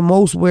to me the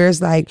most, where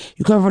it's like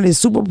you come from this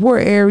super poor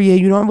area,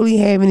 you don't really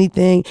have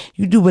anything,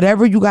 you do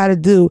whatever you got to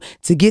do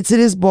to get to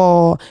this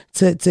ball,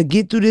 to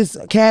get through this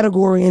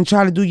category and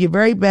try to do your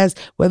very best,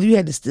 whether you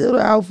had to steal the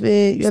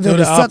outfit, you had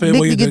to suck dick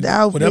to get the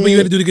outfit. Whatever you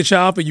had to do to get your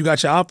outfit, you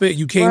got your outfit,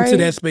 you came to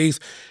that space,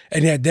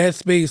 and that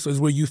space was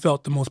where you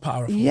felt the most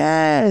powerful.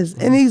 Yes,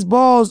 and these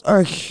balls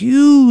are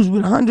huge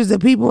with hundreds of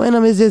people in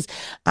them. It's just,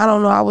 I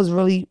don't know,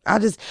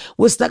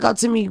 what stuck out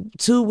to me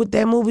too with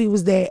that movie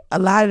was that a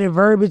lot of the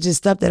verbiage is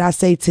stuff that I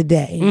say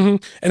today. Mm-hmm.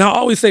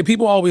 And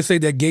people always say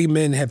that gay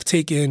men have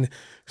taken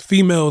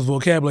females'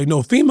 vocabulary.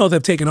 No, females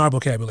have taken our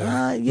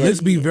vocabulary.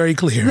 Let's be very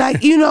clear. Like,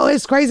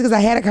 it's crazy because I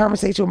had a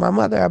conversation with my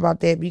mother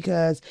about that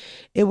because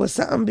it was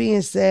something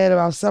being said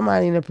about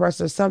somebody in the press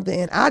or something.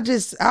 And I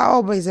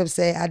always have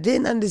said I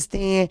didn't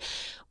understand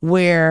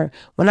where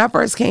when I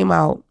first came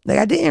out, like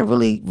I didn't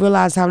really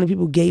realize how many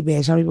people gay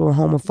bash, how many people were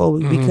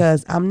homophobic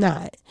because I'm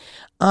not.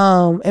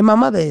 And my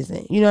mother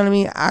isn't. You know what I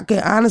mean? I could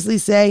honestly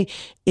say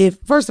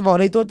first of all,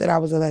 they thought that I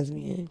was a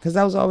lesbian because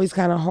I was always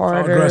kind of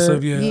harder.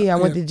 Aggressive, I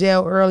went to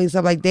jail early and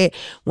stuff like that.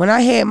 When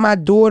I had my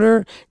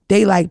daughter,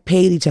 they like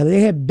paid each other.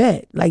 They had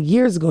bet like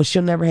years ago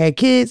she'll never have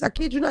kids. I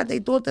kid you not, they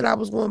thought that I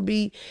was going to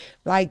be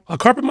like a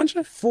carpet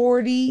muncher,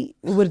 40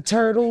 with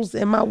turtles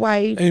and my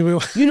wife. Anyway.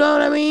 You know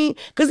what I mean?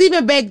 Because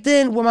even back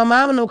then, when my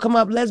mom and them come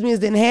up, lesbians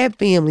didn't have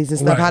families and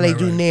stuff how they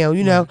do now.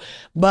 You know,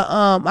 but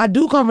I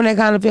do come from that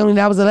kind of family.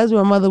 That I was a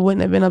lesbian. My mother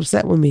wouldn't have been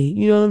upset with me.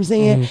 You know what I'm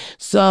saying? Mm-hmm.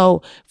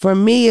 So for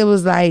me, it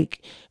was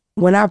like,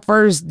 when I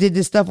first did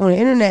this stuff on the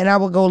internet and I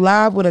would go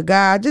live with a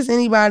guy, just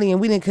anybody, and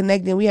we didn't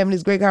connect and we having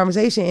this great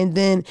conversation, and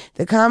then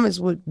the comments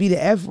would be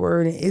the F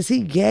word. Is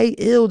he gay?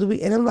 Ill?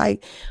 And I'm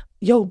like,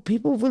 yo,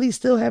 people really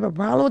still have a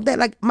problem with that?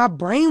 Like, my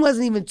brain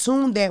wasn't even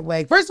tuned that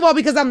way. First of all,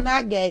 because I'm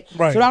not gay,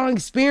 so I don't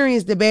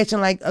experience the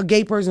bashing like a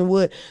gay person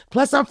would.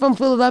 Plus, I'm from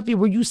Philadelphia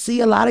where you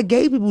see a lot of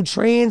gay people,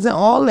 trans and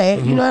all that.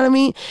 Mm-hmm. You know what I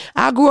mean?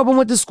 I grew up and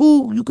went to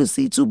school. You could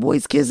see two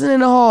boys kissing in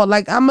the hall.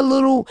 Like, I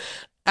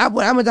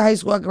went to high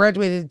school. I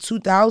graduated in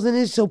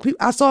 2000-ish, so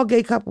I saw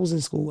gay couples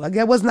in school. Like,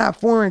 that was not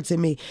foreign to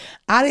me.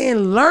 I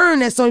didn't learn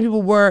that so many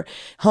people were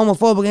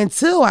homophobic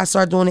until I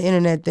started doing the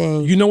internet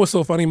thing. You know what's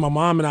so funny? My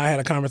mom and I had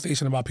a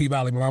conversation about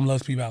P-Valley. My mom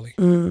loves P-Valley.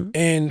 Mm-hmm.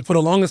 And for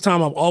the longest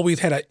time, I've always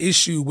had an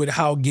issue with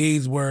how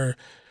gays were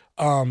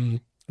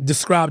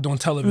described on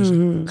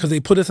television because they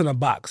put us in a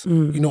box.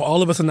 Mm-hmm.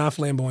 All of us are not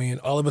flamboyant.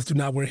 All of us do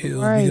not wear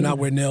heels. We do not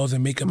wear nails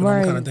and makeup and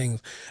all kind of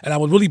things. And I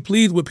was really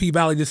pleased with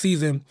P-Valley this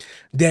season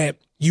that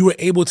you were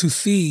able to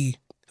see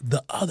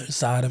the other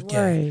side of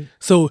gay.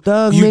 So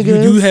you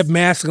do have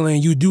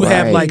masculine. You do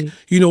have like,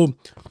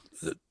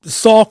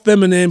 soft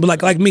feminine,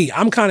 but like me,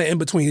 I'm kind of in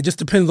between. It just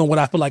depends on what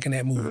I feel like in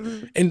that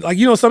mood. And like,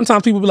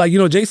 sometimes people be like,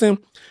 Jason,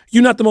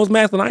 you're not the most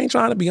masculine. I ain't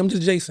trying to be. I'm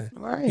just Jason.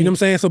 Right. You know what I'm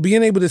saying? So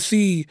being able to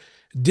see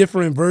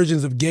different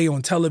versions of gay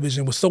on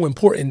television was so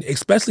important,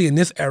 especially in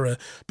this era,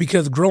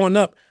 because growing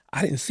up,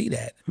 I didn't see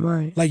that.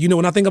 Right. Like,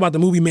 when I think about the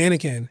movie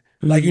Mannequin,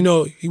 like,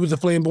 he was a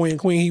flamboyant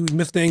queen, he was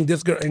Miss Thing,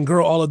 this girl, and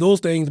girl, all of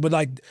those things, but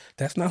like,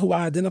 that's not who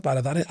I identified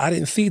as. I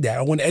didn't see that.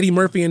 Or when Eddie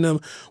Murphy and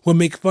them would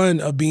make fun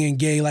of being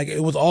gay, like,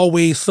 it was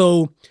always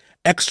so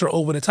extra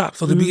over the top.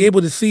 So to be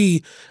able to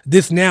see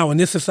this now in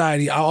this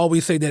society, I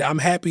always say that I'm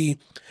happy,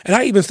 and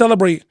I even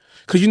celebrate,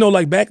 because,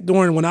 like, back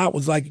during when I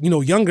was, like,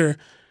 younger,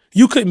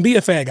 you couldn't be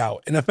a fag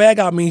out. And a fag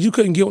out means you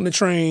couldn't get on the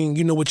train,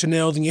 with your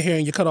nails and your hair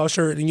and your cut off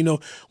shirt and,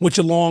 with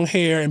your long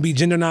hair and be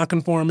gender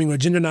non-conforming or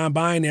gender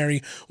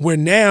non-binary, where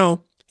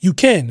now you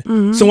can.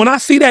 So when I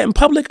see that in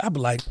public, I be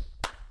like,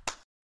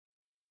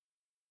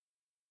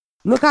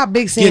 look how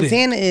big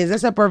Santana is.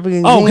 That's a perfect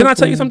example. Oh, can I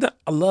tell you something?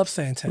 I love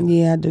Santana.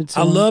 Yeah, I do too.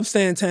 I love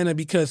Santana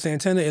because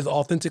Santana is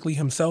authentically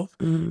himself.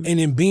 And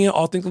in being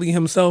authentically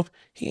himself,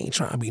 he ain't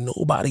trying to be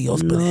nobody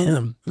else but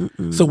him.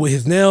 So with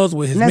his nails,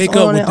 with his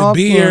makeup, with the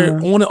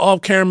beard, on and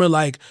off camera,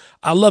 like,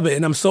 I love it.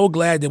 And I'm so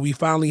glad that we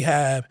finally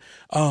have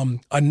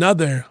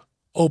another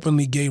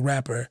openly gay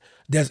rapper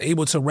that's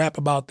able to rap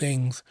about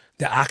things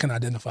that I can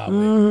identify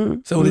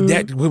with. So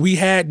that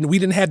we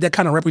didn't have that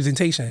kind of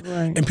representation.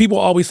 Right. And people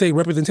always say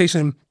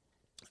representation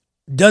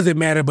doesn't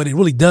matter, but it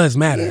really does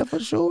matter. Yeah, for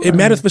sure. It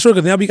matters for sure,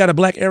 because now we got a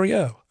black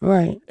Ariel.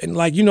 Right. And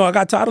like, I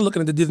got tired of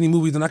looking at the Disney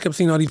movies, and I kept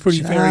seeing all these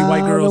pretty fairy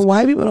white girls. The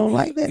white people don't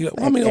like that.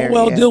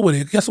 Deal with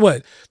it. Guess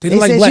what? They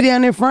like said black. she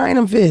down there frying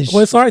them fish.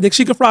 Well, sorry,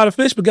 she can fry the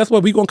fish, but guess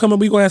what? We gonna come up,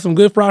 we gonna have some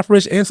good fried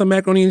fish and some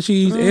macaroni and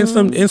cheese and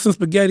some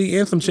spaghetti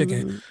and some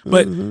chicken.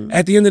 But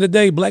at the end of the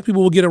day, black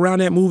people will get around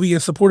that movie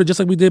and support it just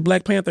like we did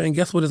Black Panther, and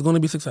guess what? It's gonna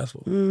be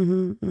successful.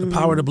 The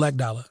power of the black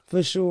dollar.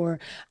 For sure.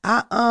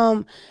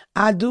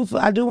 I do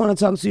want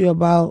to talk to you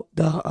about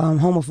the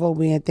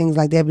homophobia and things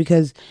like that,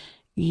 because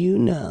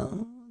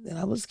that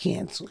I was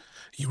canceled.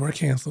 You were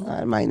canceled.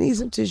 I might need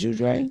some tissue,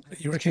 Dre.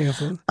 You were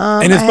canceled.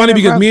 And it's funny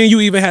because me and you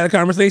even had a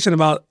conversation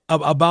about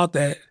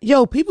that.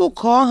 Yo, people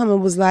call him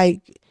and was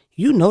like,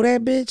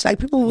 that bitch? Like,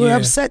 people were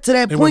upset to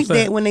that point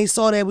that when they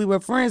saw that we were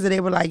friends, that they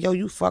were like, yo,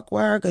 you fuck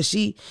with her? Because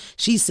she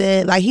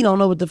said, like, he don't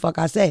know what the fuck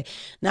I said.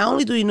 Not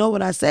only do he know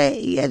what I said,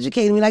 he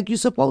educated me like you're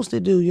supposed to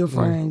do, your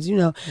friends.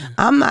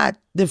 I'm not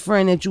the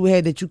friend that you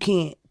had that you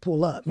can't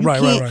pull up.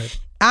 Right.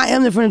 I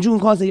am the friend that you can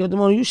call and say, yo,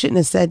 Damona, you shouldn't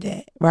have said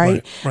that,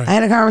 right? I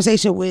had a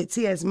conversation with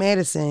T.S.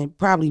 Madison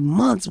probably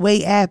months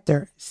way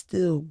after.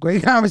 Still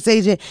great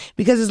conversation,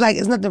 because it's like,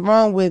 it's nothing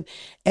wrong with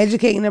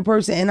educating a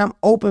person, and I'm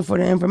open for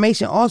the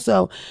information.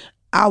 Also,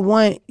 I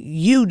want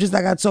you, just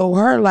like I told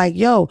her, like,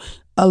 yo,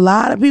 a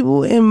lot of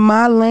people in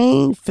my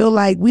lane feel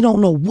like we don't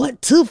know what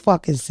to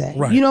fucking say.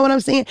 Right. You know what I'm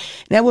saying?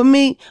 Now with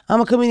me,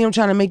 I'm a comedian, I'm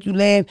trying to make you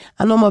laugh.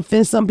 I know I'm gonna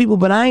offend some people,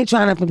 but I ain't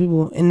trying to offend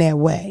people in that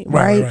way.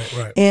 Right.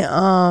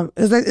 And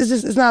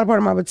it's not a part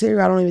of my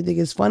material. I don't even think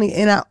it's funny.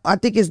 And I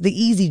think it's the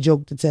easy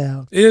joke to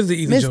tell. It is the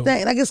easy joke.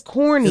 Like, it's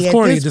corny at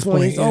this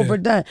point. It's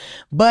overdone.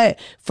 But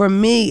for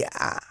me,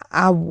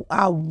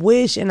 I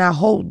wish and I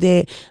hope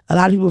that a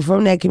lot of people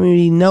from that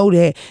community know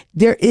that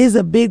there is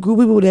a big group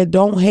of people that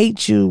don't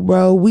hate you,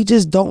 bro. We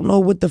just don't know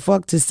what the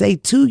fuck to say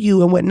to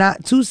you and what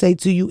not to say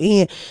to you.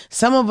 And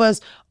some of us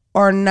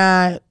are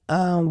not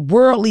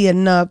worldly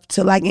enough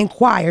to like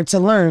inquire, to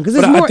learn, because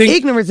it's more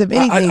ignorance of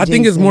anything. I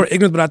think it's more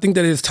ignorance, but I think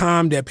that it's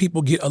time that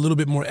people get a little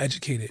bit more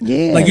educated.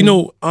 Yeah, like and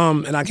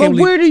I can't.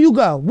 But where do you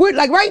go?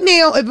 Like right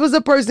now, if it was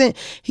a person,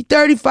 he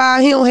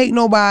 35, he don't hate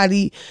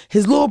nobody.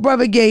 His little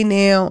brother gay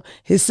now.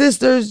 His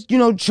sister's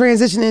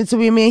transitioning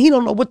into a man. He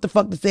don't know what the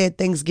fuck to say at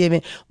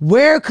Thanksgiving.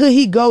 Where could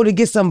he go to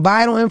get some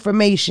vital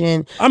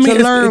information? To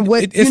learn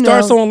it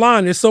starts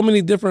online. There's so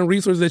many different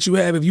resources that you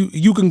have. If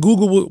you can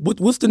Google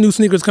what's the new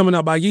sneakers coming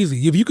out by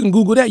Yeezy. If you can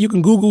Google that, you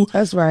can Google.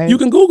 That's right. You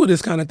can Google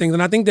this kind of things,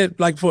 and I think that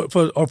like for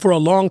a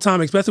long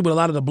time, especially with a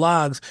lot of the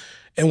blogs,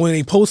 and when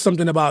they post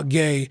something about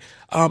gay,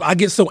 I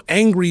get so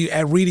angry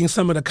at reading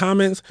some of the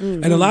comments,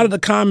 and a lot of the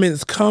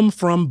comments come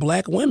from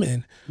black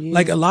women. Yeah.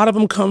 Like a lot of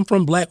them come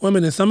from black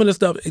women, and some of the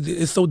stuff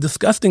is so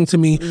disgusting to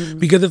me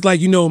because it's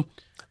like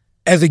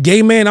as a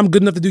gay man, I'm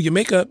good enough to do your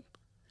makeup.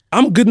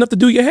 I'm good enough to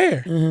do your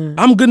hair.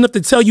 I'm good enough to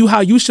tell you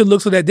how you should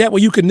look so that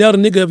way you can nail the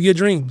nigga of your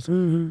dreams.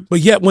 But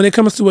yet when it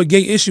comes to a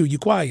gay issue, you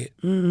quiet.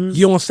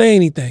 You don't say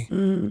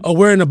anything. Oh,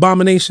 we're an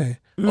abomination.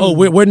 Oh,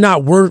 we're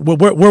not we're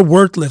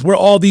worthless. We're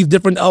all these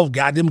different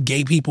goddamn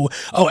gay people.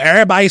 Oh,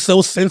 everybody's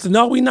so sensitive.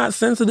 No, we not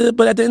sensitive,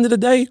 but at the end of the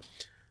day,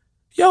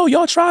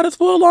 y'all tried us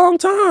for a long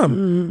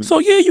time. So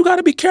yeah, you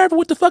gotta be careful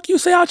what the fuck you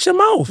say out your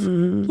mouth.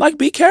 Like,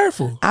 be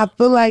careful. I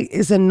feel like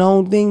it's a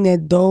known thing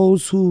that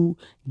those who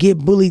get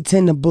bullied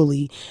tend to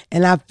bully.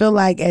 And I feel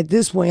like at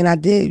this point,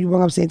 and you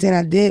brought up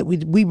Santana,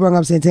 we brought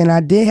up Santana.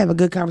 I did have a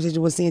good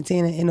conversation with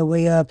Santana in a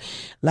way of,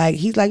 like,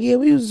 he's like, yeah,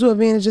 we use it to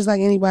advantage just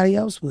like anybody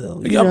else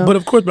will. You know? But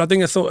of course, but I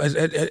think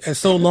it's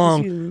so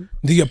long,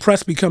 the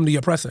oppressed become the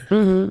oppressor.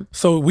 Mm-hmm.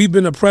 So we've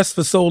been oppressed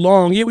for so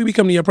long, we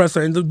become the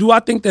oppressor. And do I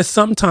think that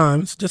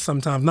sometimes, just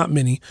sometimes, not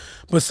many,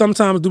 but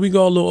sometimes do we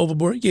go a little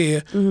overboard? Yeah.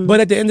 Mm-hmm.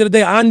 But at the end of the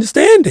day, I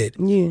understand it.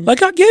 Yeah.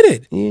 Like, I get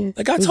it. Yeah.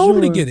 Like, I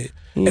totally get it.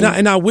 Yeah.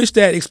 And I wish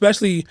that,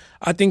 especially,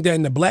 I think that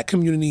in the Black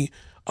community,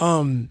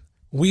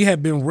 we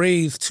have been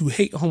raised to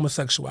hate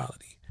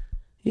homosexuality.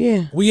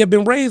 Yeah. We have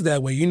been raised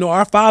that way. You know,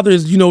 our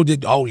fathers,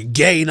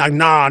 gay, like,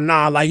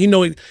 nah, like,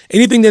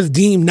 anything that's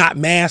deemed not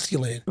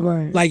masculine.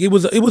 Right. Like, it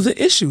was an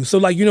issue. So,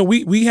 like, we've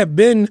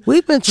been traumatized.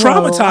 We've been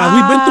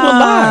through a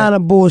lot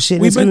of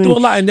bullshit. We've been through a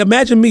lot. And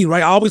imagine me,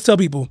 right? I always tell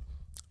people,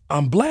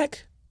 I'm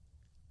Black,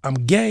 I'm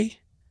gay,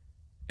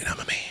 and I'm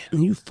a man.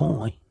 And you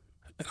fine.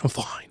 I'm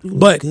fine.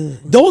 But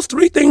those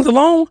three things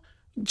alone,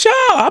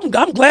 child,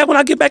 I'm glad when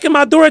I get back in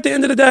my door at the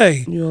end of the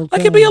day. Okay.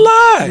 Like, it'd be a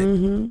lie.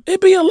 Mm-hmm.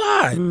 It'd be a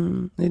lie.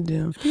 It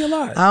do. It'd be a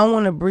lie. I don't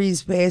want to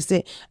breeze past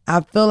it.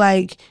 I feel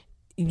like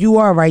you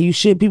are right.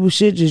 People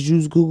should just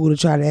use Google to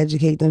try to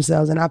educate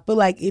themselves. And I feel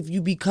like if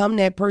you become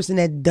that person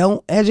that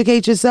don't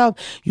educate yourself,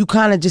 you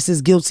kind of just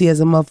as guilty as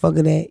a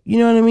motherfucker that, you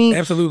know what I mean?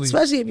 Absolutely.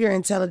 Especially if you're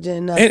intelligent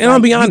enough. And I'm gonna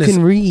be honest. You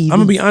can read. I'm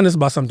gonna be honest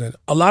about something.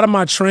 A lot of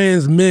my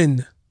trans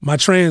men,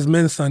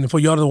 son, and for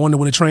y'all to wonder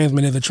what a trans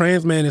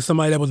man is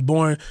somebody that was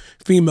born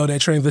female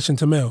that transitioned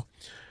to male.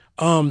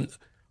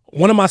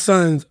 One of my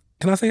sons,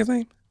 can I say his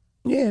name?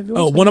 Yeah.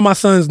 One of my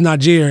sons,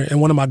 Najir,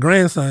 and one of my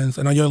grandsons,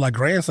 and I know you're like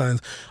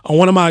grandsons,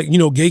 one of my,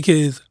 gay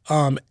kids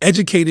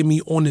educated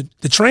me on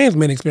the trans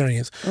men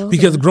experience. Okay.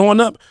 Because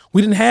growing up,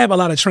 we didn't have a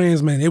lot of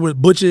trans men. They were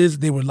butches,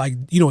 they were like,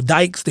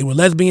 dykes, they were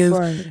lesbians.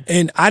 Right.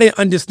 And I didn't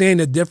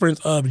understand the difference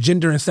of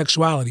gender and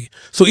sexuality.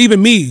 So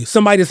even me,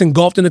 somebody that's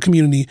engulfed in the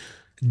community,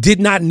 did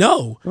not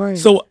know. Right.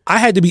 So I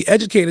had to be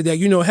educated that,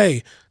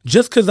 hey,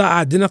 just because I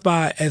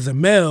identify as a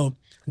male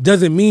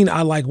doesn't mean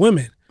I like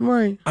women.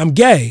 Right. I'm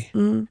gay.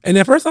 Mm-hmm. And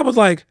at first I was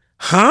like,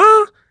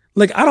 huh?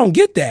 Like, I don't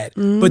get that.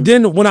 Mm-hmm. But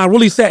then when I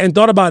really sat and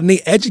thought about it and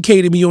they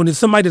educated me on it,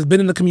 somebody that's been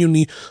in the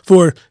community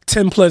for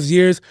 10 plus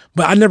years,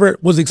 but I never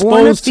was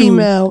exposed to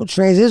female,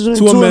 transition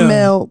to a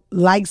male,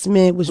 likes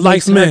men, which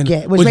makes him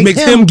gay. Which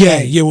makes him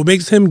gay. Yeah, what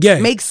makes him gay.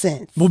 Makes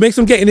sense. What makes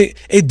him gay. And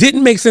it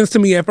didn't make sense to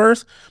me at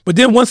first, but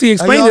then once he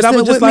explained it, I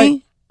was just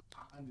like...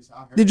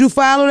 Did you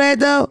follow that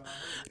though?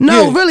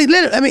 No, yeah. Really,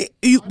 literally. I mean,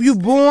 you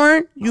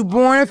born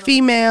a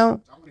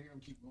female.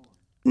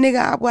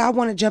 Nigga, I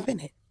want to jump in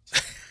it.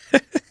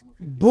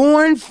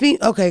 Born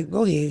female. Okay,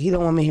 go ahead. He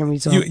don't want me to hear me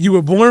talk. You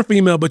were born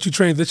female, but you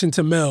transitioned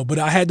to male. But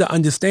I had to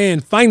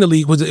understand,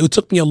 finally, it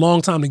took me a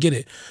long time to get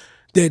it,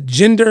 that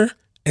gender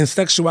and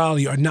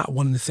sexuality are not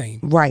one and the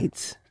same.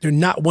 Right. They're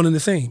not one and the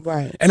same.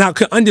 Right. And I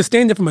could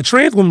understand it from a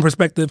trans woman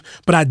perspective,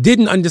 but I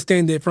didn't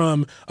understand it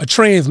from a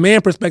trans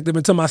man perspective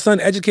until my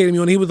son educated me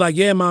on it. He was like,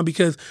 yeah, Mom,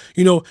 because,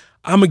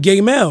 I'm a gay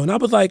male. And I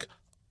was like,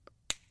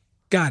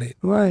 got it.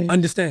 Right.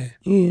 Understand.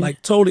 Yeah.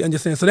 Like, totally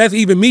understand. So that's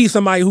even me,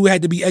 somebody who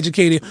had to be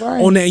educated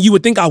on that. And you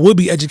would think I would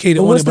be educated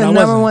on it, but I wasn't. What's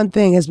the number one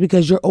thing? Is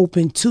because you're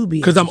open to be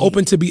educated. Because I'm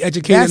open to be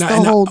educated. That's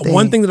the whole thing.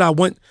 One thing that I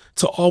want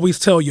to always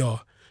tell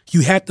y'all,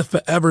 you have to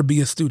forever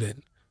be a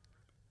student.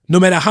 No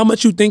matter how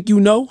much you think you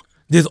know,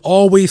 there's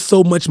always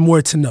so much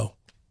more to know.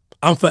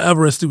 I'm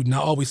forever a student. I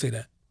always say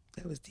that.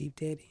 That was deep,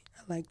 Daddy.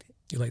 I liked it.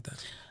 You like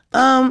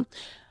that?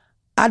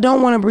 I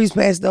don't want to breeze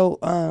past,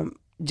 though,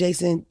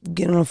 Jason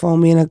getting on the phone,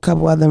 me and a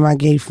couple other of my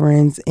gay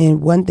friends.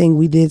 And one thing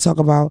we did talk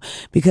about,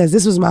 because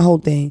this was my whole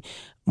thing.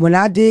 When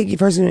I did get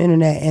first on the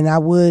internet, and I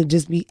would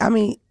just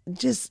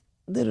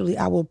literally,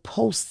 I will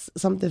post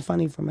something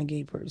funny from a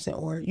gay person,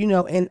 or,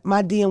 and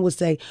my DM would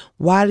say,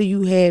 why do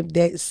you have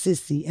that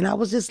sissy? And I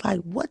was just like,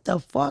 what the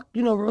fuck?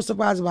 Real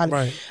surprised about it.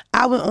 Right.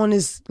 I went on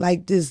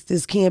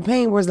this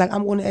campaign where it's like,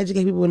 I'm going to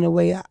educate people in the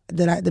way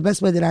the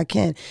best way that I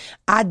can.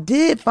 I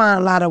did find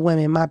a lot of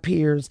women, my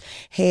peers,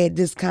 had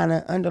this kind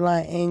of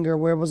underlying anger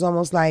where it was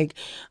almost like,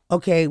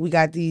 okay, we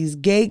got these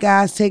gay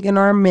guys taking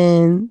our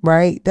men,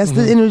 right? That's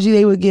the energy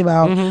they would give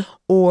out.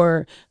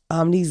 Or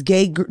these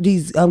gay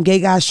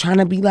guys trying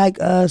to be like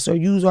us or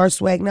use our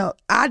swag. Now,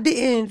 I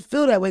didn't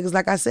feel that way because,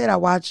 like I said, I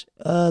watched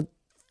a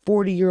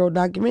 40-year-old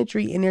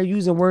documentary and they're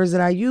using words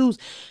that I use.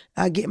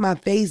 I get my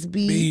face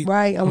beat,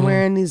 right? I'm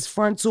wearing this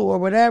frontal or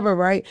whatever,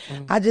 right?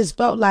 I just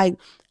felt like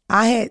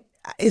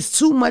it's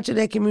too much of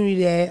that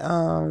community that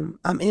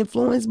I'm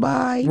influenced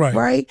by,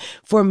 right?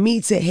 For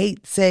me to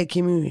hate said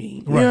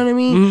community. You know what I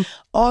mean?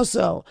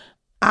 Also,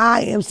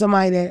 I am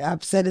somebody that,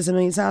 I've said this a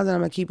million times and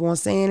I'm going to keep on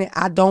saying it,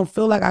 I don't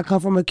feel like I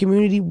come from a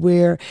community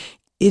where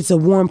it's a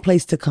warm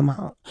place to come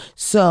out.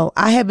 So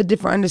I have a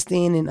different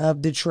understanding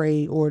of the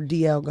trade or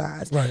DL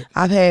guys. Right.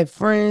 I've had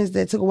friends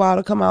that took a while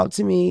to come out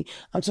to me.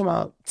 I'm talking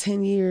about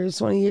 10 years,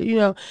 20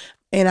 years,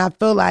 and I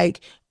feel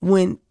like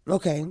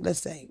let's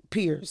say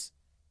peers,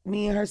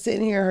 me and her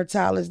sitting here, her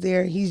Tyler's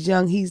there. He's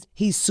young.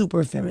 He's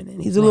super feminine.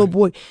 He's a little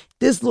boy.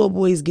 This little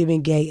boy is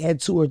giving gay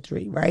at 2 or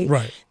 3, right?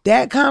 Right.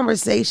 That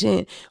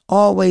conversation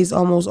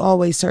almost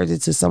always turns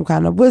into some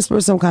kind of whisper,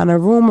 some kind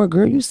of rumor.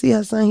 Girl, you see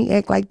her son, he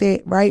act like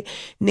that, right?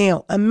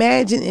 Now,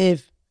 imagine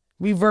if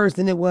reversed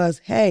and it was,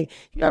 hey,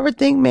 you ever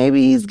think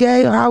maybe he's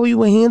gay or how you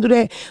would handle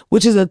that?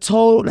 Which is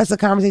that's a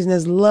conversation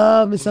that's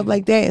love and stuff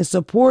like that and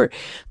support.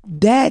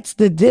 That's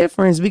the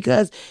difference,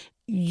 because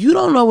you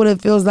don't know what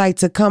it feels like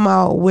to come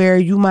out where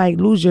you might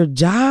lose your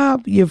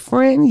job, your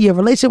friend, your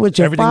relationship with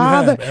your Everything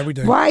father.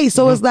 everything. Right.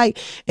 So it's like,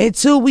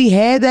 until we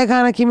had that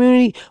kind of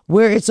community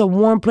where it's a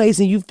warm place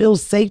and you feel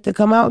safe to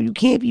come out, you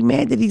can't be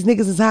mad that these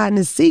niggas is hiding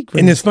the secret.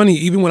 And it's funny,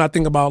 even when I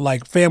think about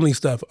like family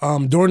stuff,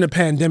 during the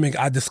pandemic,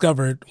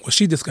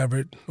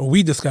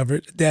 we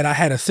discovered that I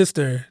had a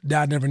sister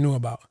that I never knew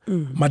about.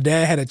 My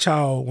dad had a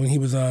child when he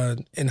was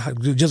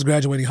just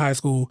graduating high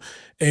school,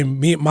 and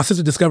my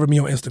sister discovered me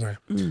on Instagram.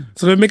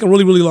 So to make a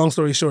really, really long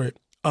story short,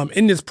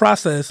 in this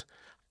process,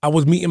 I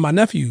was meeting my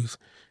nephews.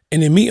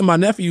 And in meeting my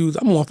nephews,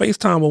 I'm on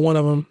FaceTime with one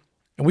of them,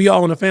 and we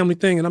all on a family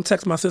thing, and I'm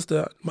texting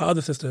my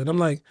other sister, and I'm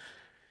like,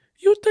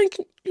 you think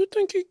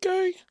he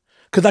gay?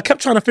 Because I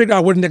kept trying to figure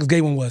out where the next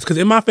gay one was. Because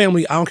in my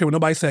family, I don't care what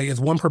nobody say, it's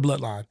one per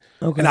bloodline.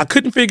 Okay. And I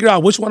couldn't figure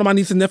out which one of my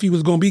nieces and nephews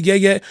was going to be gay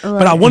yet. Right.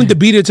 But I wanted to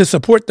be there to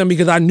support them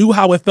because I knew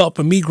how it felt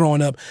for me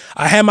growing up.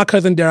 I had my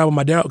cousin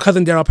Daryl.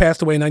 Cousin Daryl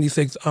passed away in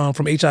 96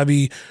 from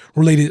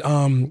HIV-related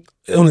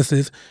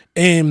illnesses.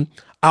 And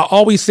I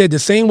always said the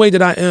same way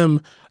that I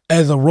am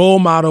as a role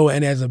model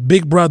and as a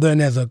big brother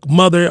and as a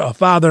mother, a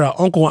father, an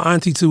uncle, an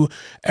auntie to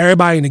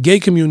everybody in the gay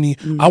community,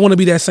 I want to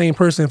be that same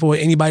person for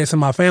anybody that's in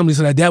my family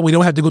so that way they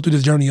don't have to go through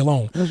this journey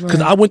alone. Because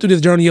I went through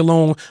this journey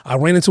alone. I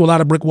ran into a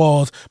lot of brick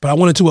walls, but I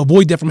wanted to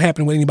avoid that from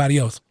happening with anybody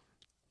else.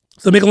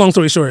 So make a long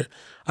story short,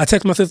 I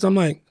text my sister, I'm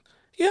like,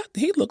 yeah,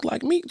 he looked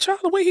like me. Child,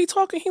 the way he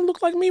talking, he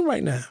looked like me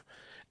right now.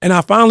 And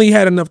I finally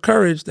had enough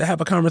courage to have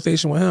a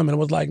conversation with him, and it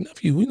was like,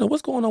 nephew,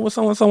 what's going on with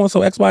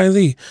so X, Y, and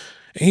Z?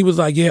 And he was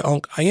like, yeah,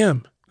 Unc, I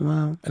am.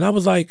 Wow. And I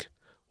was like,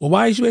 well,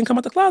 why you ain't come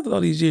out the closet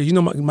all these years?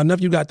 My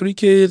nephew got 3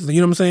 kids.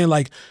 You know what I'm saying?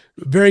 Like,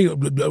 very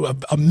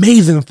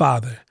amazing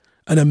father,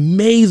 an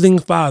amazing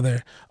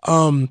father.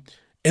 And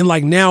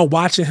like now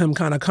watching him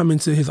kind of come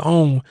into his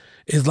own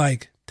is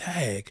like,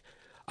 dang,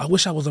 I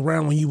wish I was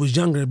around when you was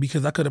younger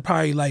because I could have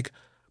probably like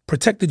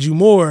protected you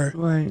more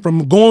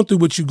from going through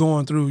what you're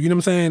going through. You know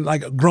what I'm saying?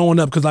 Like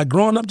growing up, because like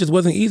growing up just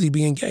wasn't easy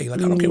being gay.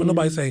 Like I don't care what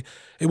nobody say.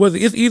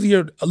 It's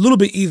easier, a little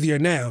bit easier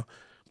now.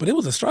 But it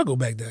was a struggle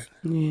back then.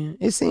 Yeah,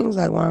 it seems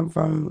like where I'm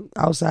from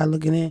outside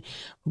looking in.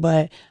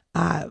 But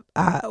I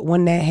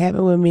when that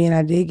happened with me and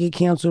I did get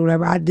canceled or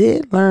whatever, I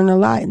did learn a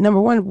lot. Number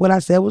one, what I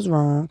said was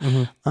wrong.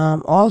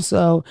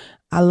 Also,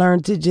 I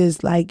learned to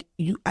just like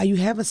you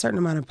have a certain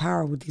amount of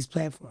power with these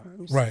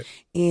platforms, right?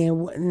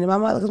 And my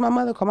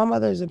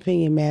mother's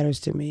opinion matters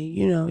to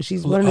me.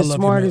 She's one of the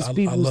smartest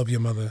people. I love your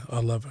mother. I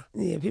love her.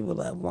 Yeah, people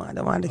love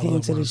Wanda. Wanda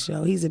came to the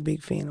show. He's a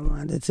big fan of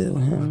Wanda too.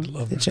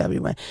 The chubby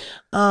one.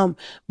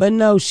 But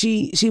no,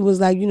 she was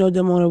like,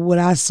 them on what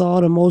I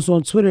saw the most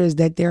on Twitter is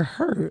that they're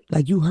hurt.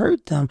 Like you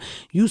hurt them.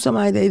 You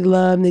somebody they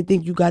love and they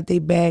think you got their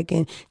back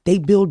and they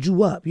build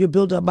you up. You're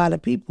built up by the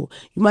people.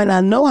 You might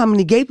not know how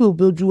many gay people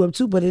build you up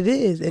too, but it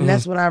is. And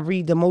that's what I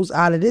read the most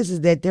out of this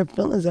is that their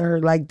feelings are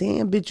hurt. Like,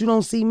 damn, bitch, you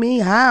don't see me?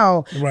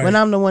 How? Right. When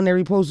I'm the one that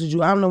reposted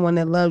you, I'm the one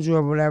that loves you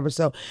or whatever.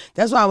 So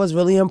that's why it was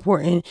really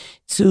important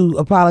to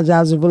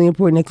apologize. It was really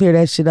important to clear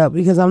that shit up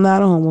because I'm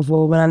not a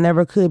homophobe, but I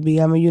never could be.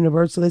 I'm a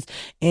universalist.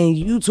 And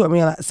you taught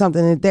me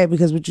something like that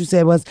because what you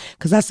said was,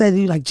 because I said to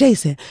you, like,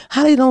 Jason,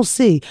 how they don't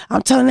see?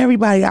 I'm telling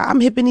everybody,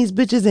 I'm hipping these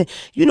bitches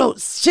and,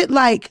 shit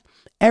like,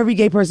 every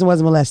gay person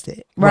wasn't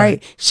molested,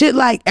 right? Shit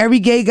like every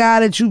gay guy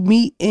that you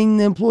meet in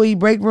the employee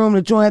break room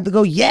that you don't have to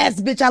go,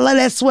 yes, bitch, I love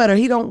that sweater.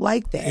 He don't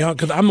like that.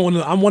 Because I'm one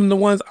of the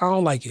ones, I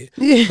don't like it.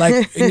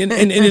 Like, and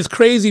it's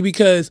crazy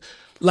because,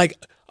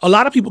 like, a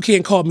lot of people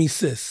can't call me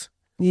sis.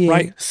 Yeah.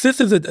 Right?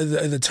 Sis is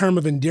a term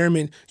of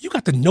endearment. You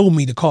got to know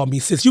me to call me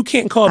sis. You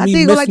can't call me miss. I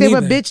think like they were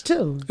bitch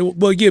too.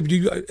 Well, yeah,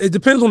 it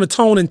depends on the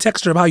tone and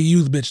texture of how you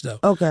use bitch though.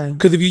 Okay.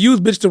 Because if you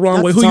use bitch the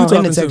wrong way, who you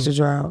talking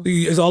to?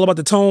 It's all about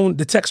the tone,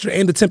 the texture,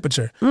 and the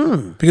temperature.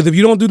 Because if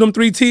you don't do them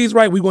 3 T's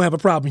right, we're going to have a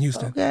problem,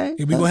 Houston. Okay.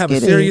 We're going to have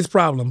a serious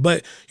problem.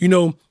 But,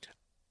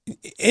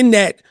 in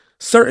that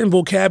certain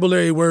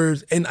vocabulary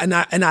words, and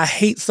I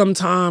hate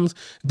sometimes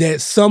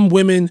that some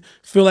women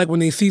feel like when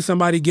they see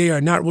somebody gay or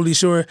not really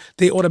sure,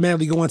 they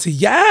automatically go into,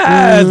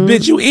 yes,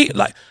 bitch, you eat.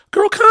 Like,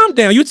 girl, calm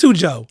down. You too,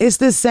 Joe. It's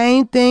the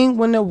same thing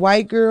when the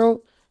white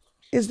girl,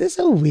 is this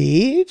a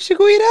weave,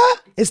 Shaquita?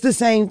 It's the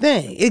same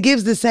thing. It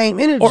gives the same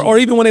energy. Or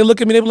even when they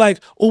look at me, they be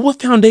like, oh, what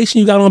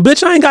foundation you got on?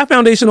 Bitch, I ain't got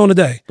foundation on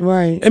today.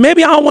 Right. And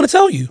maybe I don't want to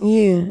tell you.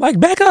 Yeah. Like,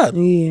 back up.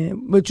 Yeah.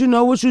 But you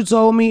know what you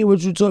told me?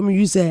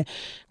 You said,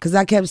 because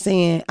I kept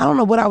saying, I don't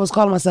know what I was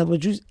calling myself,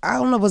 but I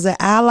don't know if it was an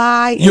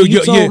ally. And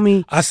you told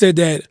me. I said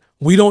that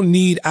We don't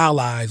need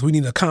allies. We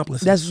need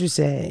accomplices. That's what you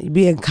said.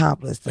 Be an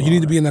accomplice. You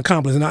need to be an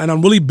accomplice, and I'm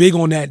really big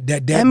on that means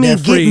that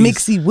get phrase.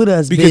 mixy with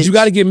us, because bitch. you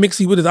got to get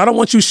mixy with us. I don't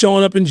want you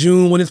showing up in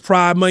June when it's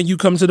Pride Month. You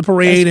come to the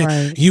parade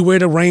and you wear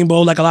the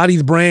rainbow like a lot of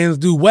these brands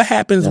do. What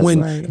happens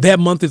when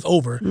that month is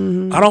over?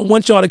 I don't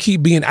want y'all to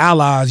keep being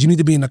allies. You need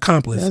to be an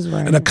accomplice. That's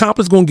right. An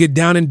accomplice gonna get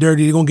down and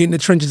dirty. They're gonna get in the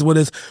trenches with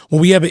us when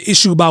we have an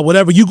issue about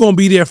whatever. You gonna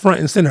be there front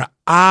and center.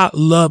 I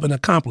love an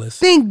accomplice.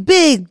 Think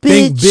big, bitch.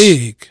 Think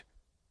big.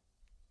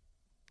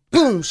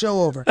 Boom,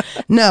 show over.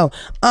 No.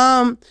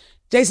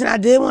 Jason, I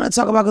did want to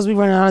talk about, because we're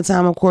running out of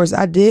time, of course.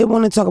 I did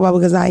want to talk about,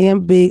 because I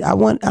am big. I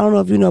don't know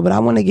if you know, but I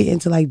want to get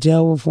into like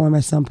jail reform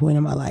at some point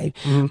in my life.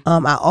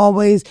 I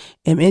always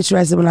am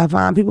interested when I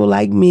find people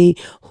like me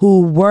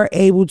who were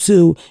able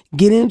to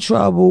get in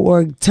trouble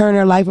or turn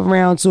their life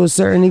around to a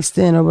certain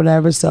extent or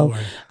whatever. So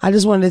I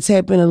just wanted to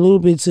tap in a little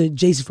bit to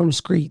Jason from the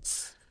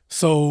streets.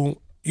 So,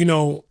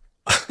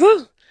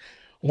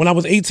 when I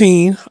was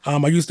 18, I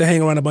used to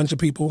hang around a bunch of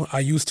people. I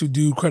used to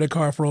do credit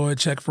card fraud,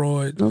 check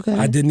fraud. Okay.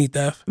 Identity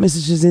theft. Mr.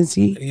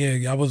 Jasinski.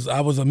 Yeah, I was a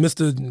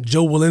Mr.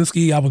 Joe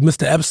Walensky. I was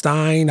Mr.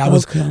 Epstein. I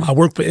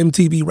worked for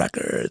MTV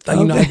Records.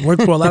 I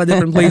worked for a lot of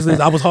different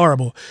places. I was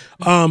horrible.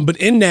 But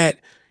in that,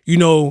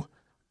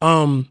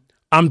 I'm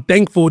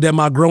thankful that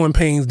my growing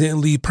pains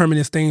didn't leave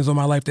permanent stains on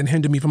my life that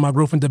hindered me from my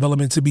growth and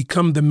development to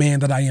become the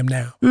man that I am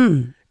now.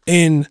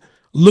 And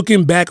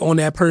looking back on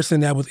that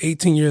person that was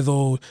 18 years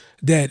old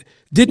that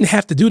didn't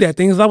have to do that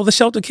thing, because I was a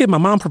sheltered kid. My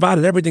mom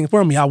provided everything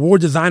for me. I wore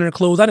designer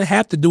clothes. I didn't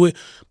have to do it,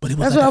 but it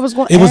was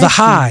it was a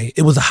high.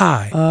 It was a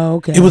high. Oh,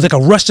 okay. It was like a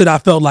rush that I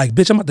felt like,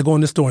 bitch, I'm about to go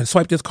in this store and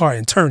swipe this card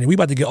and turn it. We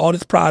about to get all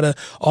this Prada,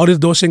 all this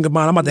Dolce &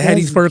 Gabbana. I'm about to have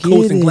these fur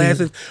coats and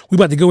glasses. We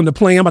about to go in the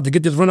plane. I'm about to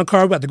get this rental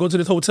car. We about to go to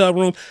this hotel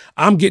room.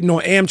 I'm getting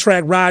on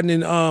Amtrak, riding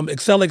in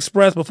Excel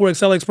Express before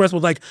Excel Express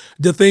was like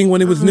the thing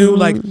when it was new.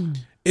 Like,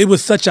 it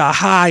was such a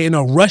high and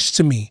a rush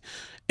to me.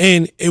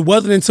 And it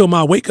wasn't until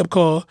my wake-up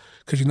call,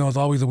 because it's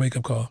always a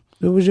wake-up call.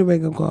 What was your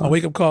wake-up call? My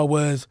wake-up call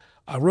was,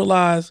 I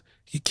realized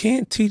you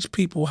can't teach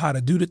people how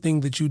to do the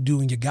thing that you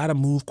do, and you got to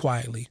move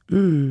quietly.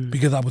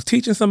 Because I was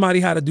teaching somebody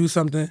how to do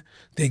something,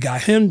 they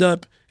got hemmed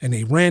up, and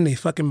they ran their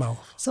fucking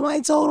mouth.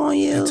 Somebody told on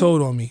you? They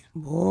told on me.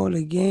 Boy,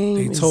 the game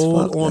They is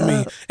told on me.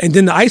 up. And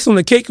then the ice on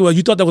the cake was,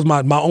 you thought that was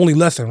my only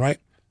lesson, right?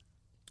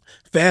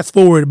 Fast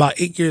forward about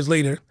 8 years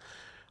later,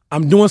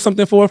 I'm doing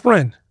something for a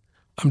friend.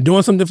 They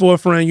want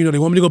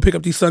me to go pick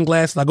up these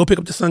sunglasses. I go pick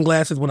up the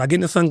sunglasses. When I get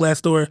in the sunglass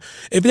store,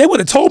 if they would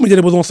have told me that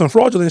it was on some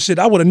fraudulent shit,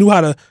 I would have knew how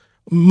to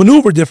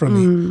maneuver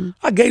differently.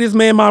 I gave this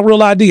man my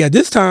real ID. At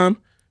this time,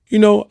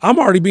 I'm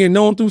already being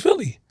known through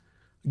Philly.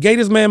 Gave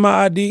this man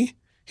my ID.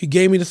 He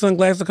gave me the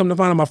sunglasses to come to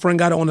find out. My friend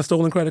got it on a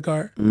stolen credit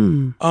card.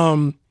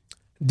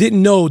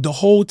 Didn't know the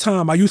whole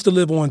time. I used to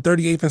live on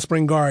 38th and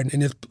Spring Garden in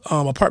this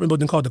apartment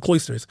building called the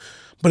Cloisters,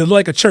 but it looked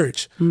like a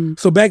church.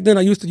 So back then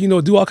I used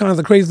to, do all kinds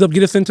of crazy stuff,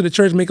 get us into the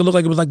church, make it look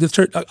like it was like this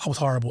church. I was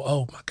horrible.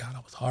 Oh my God,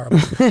 I was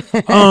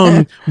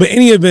horrible. But in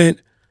any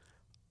event,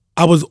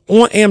 I was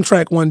on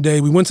Amtrak one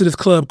day. We went to this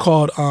club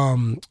called, oh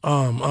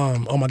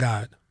my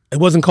God, it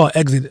wasn't called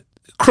Exit,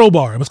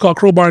 Crowbar. It was called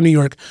Crowbar in New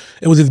York.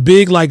 It was this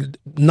big like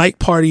night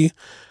party.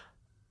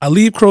 I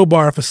leave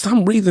Crowbar. For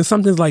some reason,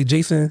 something's like,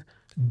 Jason,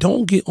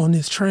 don't get on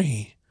this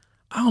train.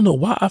 I don't know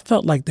why I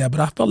felt like that, but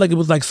I felt like it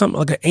was like something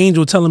like an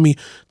angel telling me,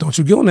 don't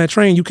you get on that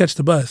train, you catch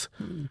the bus.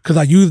 Because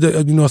I used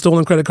a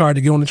stolen credit card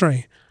to get on the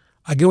train.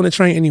 I get on the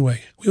train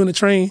anyway. We on the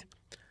train,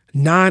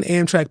 9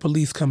 Amtrak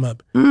police come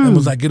up and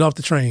was like, get off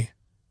the train.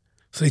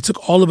 So they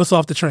took all of us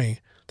off the train.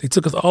 They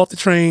took us off the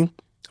train.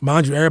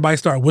 Mind you, everybody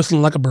started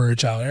whistling like a bird,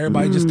 child.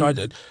 Everybody just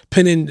started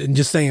pinning and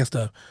just saying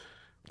stuff.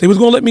 They was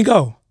going to let me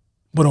go.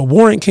 But a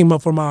warrant came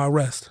up for my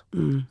arrest.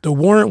 The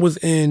warrant was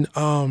in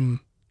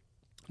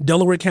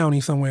Delaware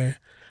County somewhere.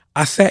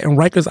 I sat in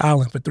Rikers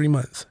Island for 3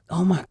 months.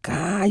 Oh my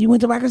God, you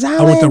went to Rikers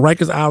Island? I went to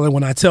Rikers Island.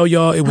 When I tell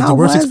y'all, it was the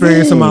worst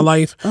experience of my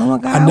life. Oh my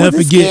God, I never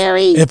was it forget.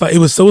 scary? It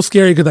was so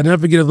scary because I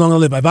never forget as long as I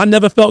live. If I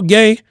never felt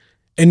gay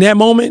in that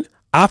moment,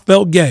 I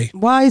felt gay.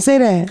 Why you say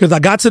that? Because I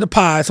got to the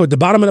pie. So at the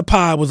bottom of the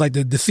pie was like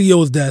the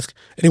CEO's desk,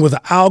 and it was an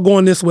aisle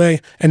going this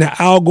way and an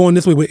aisle going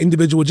this way with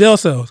individual jail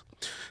cells.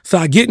 So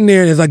I get in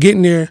there, and as I get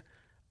in there,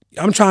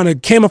 I'm trying to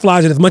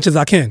camouflage it as much as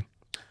I can.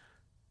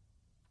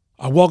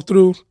 I walk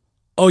through.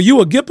 Oh,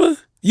 you a Gipper?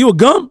 You a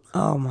Gump?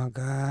 Oh my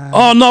God.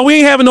 Oh no, we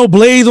ain't having no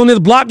blades on this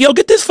block. Yo,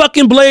 get this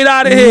fucking blade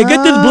out of here.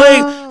 Get this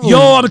blade. Yo,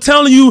 I'm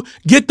telling you,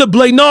 get the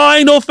blade. No,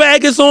 ain't no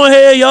faggots on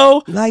here,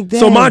 yo. Like that.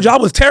 So mind you, I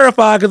was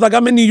terrified because like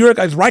I'm in New York,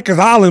 it's Rikers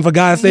Island for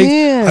God's sake.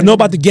 Yeah. I know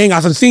about the gang.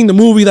 I've seen the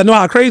movies. I know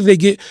how crazy they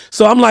get.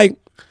 So I'm like,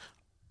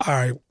 all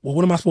right, well,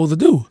 what am I supposed to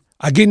do?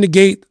 I get in the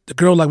gate. The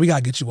girl like, we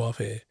gotta get you off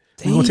here.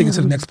 We're gonna take you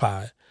to the next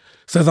pod.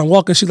 So as I'm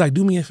walking, she's like,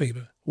 do me a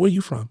favor. Where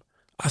you from?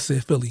 I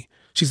said, Philly.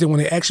 She said, when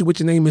they ask you what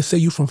your name is, say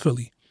you from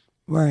Philly.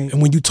 Right.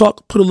 And when you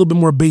talk, put a little bit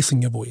more bass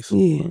in your voice.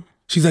 Yeah.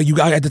 She's like,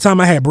 at the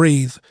time I had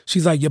braids.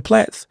 She's like, your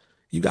plaits,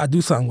 you got to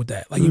do something with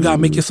that. Like, you got to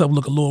make yourself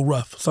look a little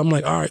rough. So I'm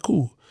like, all right,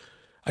 cool.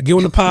 I get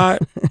on the pod.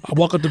 I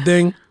walk up the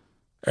thing.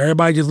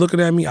 Everybody just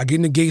looking at me. I get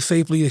in the gate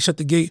safely. They shut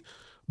the gate.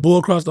 Bull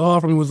across the hall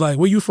from me was like,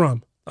 where you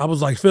from? I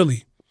was like,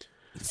 Philly.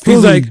 Philly.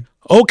 He's like,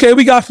 okay,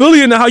 we got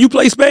Philly in the house. You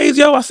play spades,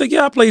 yo? I said,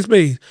 yeah, I play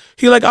spades.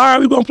 He like, all right,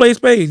 we gonna play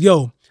spades.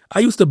 Yo, I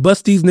used to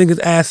bust these niggas'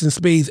 ass in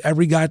spades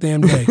every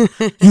goddamn day.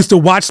 Used to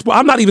watch sport.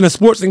 I'm not even a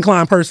sports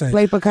inclined person.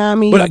 Play for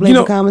commie, but play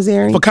for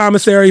commissary? For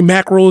commissary,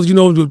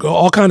 macros,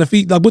 all kind of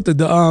feet, like with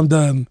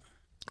the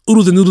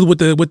oodles and noodles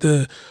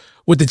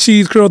with the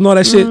cheese curls and all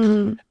that shit.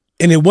 And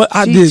then what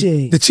I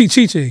did, the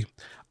chiche.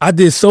 I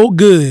did so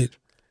good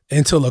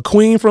until a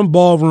queen from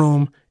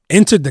ballroom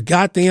entered the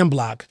goddamn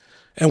block.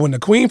 And when the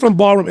queen from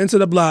ballroom entered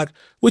the block,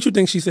 what you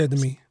think she said to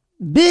me?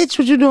 Bitch,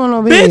 what you doing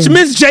over here? Bitch,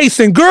 Miss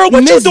Jason, girl,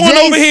 what you doing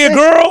over here,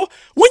 girl?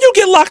 When you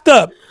get locked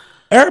up?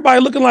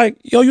 Everybody looking like,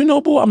 yo, you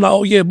know, boy? I'm like,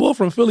 oh yeah, boy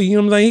from Philly. You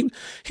know what I'm saying?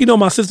 He know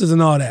my sisters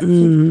and all that.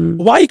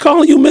 Why he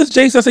calling you Miss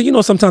Jason? I said, you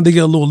know, sometimes they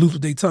get a little loose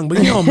with their tongue, but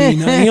he don't mean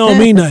nothing. He don't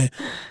mean nothing.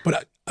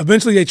 But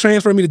eventually they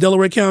transferred me to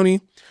Delaware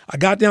County. I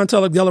got down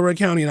to Delaware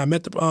County and I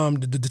met the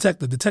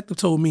detective. The detective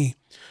told me,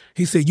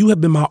 he said, you have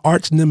been my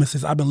arch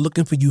nemesis. I've been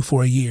looking for you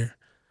for a year.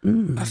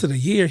 I said, a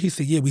year? He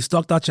said, yeah, we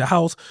stalked out your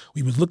house.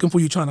 We was looking for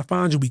you, trying to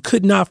find you. We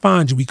could not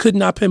find you. We could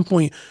not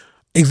pinpoint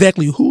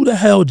exactly who the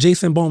hell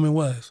Jason Bowman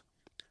was.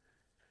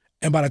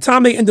 And by the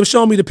time they ended up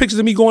showing me the pictures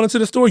of me going into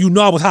the store, you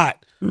know I was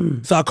hot.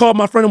 So I called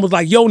my friend and was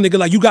like, yo, nigga,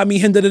 like you got me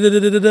hin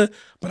da-da-da-da-da-da.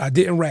 But I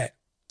didn't rat.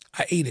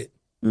 I ate it.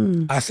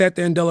 I sat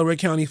there in Delaware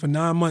County for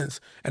 9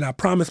 months and I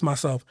promised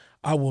myself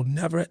I will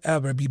never,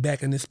 ever be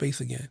back in this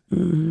space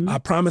again. I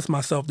promised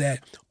myself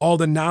that all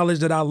the knowledge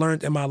that I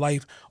learned in my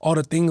life, all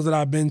the things that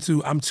I've been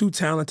to, I'm too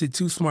talented,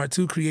 too smart,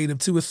 too creative,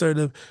 too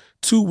assertive,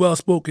 too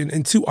well-spoken,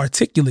 and too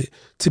articulate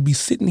to be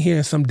sitting here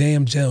in some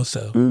damn jail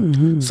cell.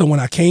 So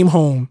when I came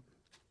home,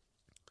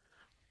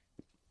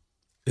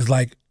 it's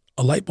like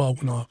a light bulb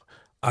went off.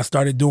 I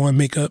started doing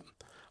makeup.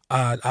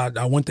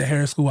 I went to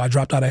hair school. I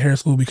dropped out of hair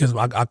school because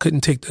I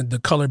couldn't take the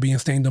color being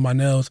stained on my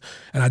nails,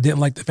 and I didn't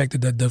like the fact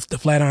that the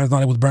flat irons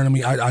on it was burning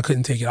me. I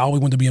couldn't take it. I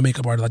always wanted to be a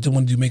makeup artist. I just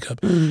wanted to do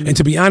makeup. And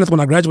to be honest,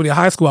 when I graduated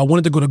high school, I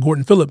wanted to go to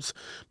Gordon Phillips,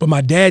 but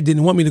my dad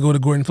didn't want me to go to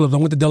Gordon Phillips. I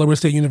went to Delaware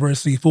State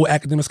University, full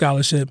academic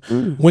scholarship.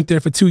 Went there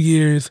for 2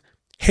 years,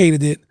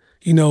 hated it.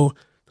 You know,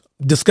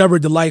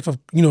 discovered the life of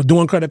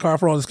doing credit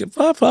card fraud.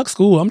 Fuck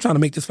school. I'm trying to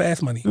make this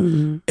fast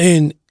money.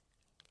 And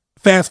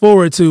fast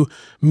forward to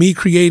me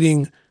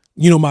creating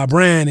my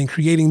brand and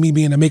creating me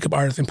being a makeup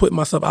artist and putting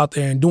myself out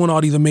there and doing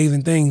all these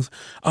amazing things.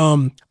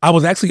 I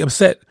was actually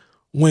upset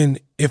when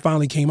it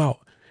finally came out.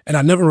 And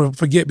I never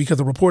forget because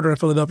a reporter in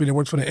Philadelphia that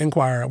works for the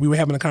Enquirer, we were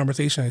having a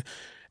conversation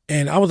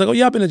and I was like, oh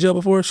yeah, I've been in jail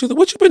before. She was like,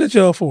 what you been in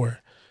jail for?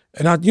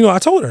 And I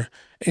told her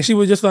and she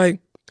was just like,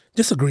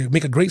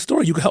 make a great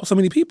story. You could help so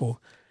many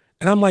people.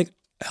 And I'm like,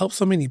 help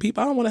so many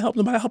people? I don't want to help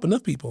nobody. I help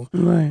enough people.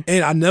 Right.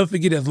 And I never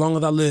forget, as long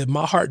as I live,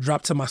 my heart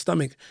dropped to my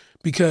stomach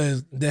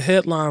because the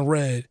headline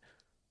read,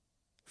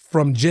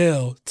 from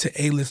jail to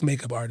A-list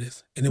makeup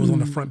artist. And it was on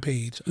the front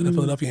page of the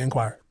Philadelphia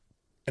Enquirer.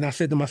 And I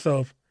said to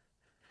myself,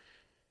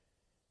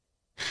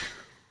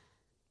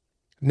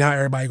 now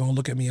everybody gonna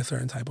look at me a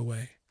certain type of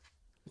way.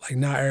 Like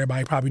now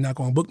everybody probably not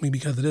gonna book me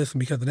because of this and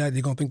because of that.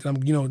 They're gonna think that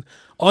I'm,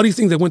 all these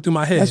things that went through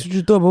my head. That's what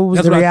you thought, but what was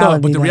That's the what reality? I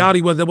thought. But the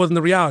reality was that wasn't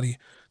the reality.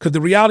 Because the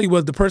reality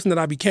was the person that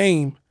I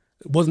became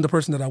wasn't the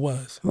person that I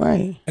was.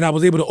 Right. And I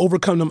was able to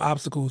overcome them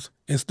obstacles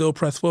and still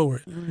press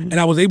forward. And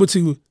I was able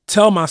to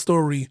tell my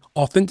story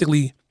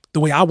authentically the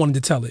way I wanted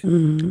to tell it.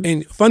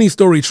 And funny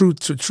story, true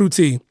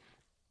T,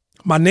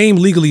 my name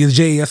legally is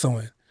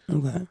J-A-S-O-N.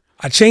 Okay.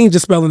 I changed the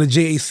spelling to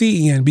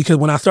J-A-C-E-N because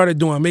when I started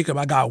doing makeup,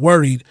 I got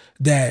worried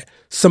that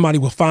somebody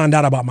would find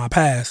out about my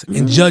past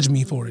and judge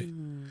me for it.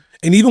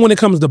 And even when it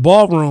comes to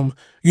ballroom,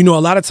 a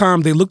lot of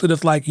times they looked at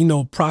us like,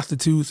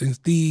 prostitutes and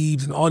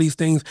thieves and all these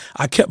things.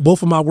 I kept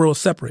both of my worlds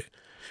separate.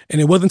 And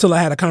it wasn't until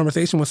I had a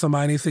conversation with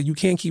somebody and they said, you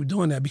can't keep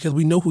doing that because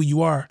we know who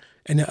you are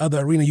in the other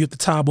arena. You have to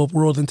tie both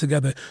worlds in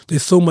together.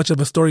 There's so much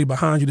of a story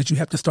behind you that you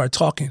have to start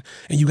talking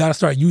and you got to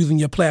start using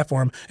your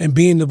platform and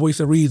being the voice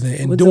of reason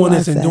and doing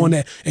this and doing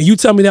that. And you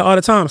tell me that all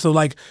the time. So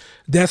like,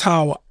 that's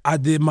how I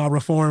did my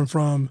reform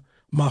from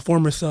my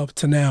former self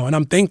to now. And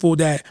I'm thankful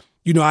that,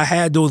 I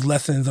had those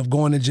lessons of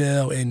going to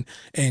jail and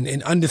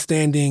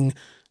understanding,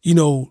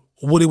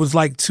 what it was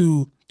like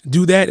to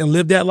do that and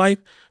live that life.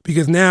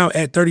 Because now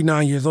at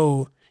 39 years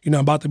old, I'm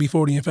about to be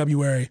 40 in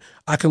February,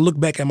 I can look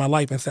back at my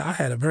life and say, I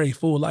had a very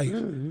full life.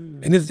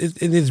 And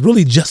it's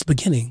really just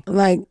beginning.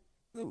 Like,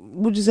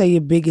 would you say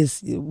your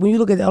biggest, when you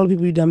look at all the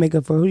people you've done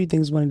makeup for, who do you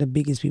think is one of the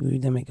biggest people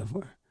you've done makeup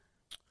for?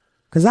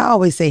 Because I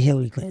always say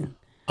Hillary Clinton.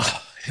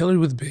 Hillary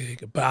was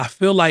big. But I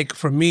feel like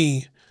for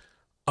me,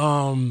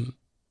 who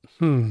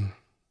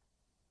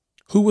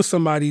was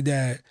somebody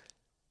that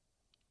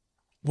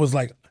was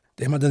like,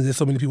 damn, I done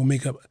so many people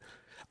makeup.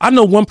 I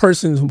know one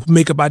person's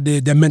makeup I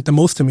did that meant the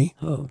most to me.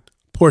 Oh.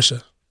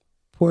 Portia.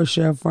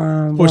 Portia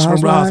from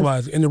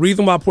Housewives. And the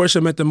reason why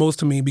Portia meant the most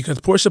to me, because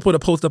Portia put a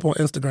post up on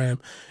Instagram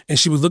and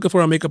she was looking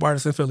for a makeup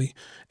artist in Philly.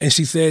 And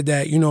she said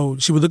that,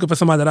 she was looking for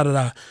somebody,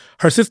 da-da-da-da.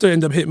 Her sister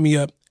ended up hitting me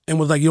up and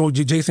was like,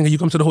 Jason, can you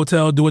come to the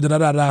hotel, do it,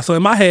 da-da-da-da. So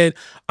in my head,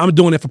 I'm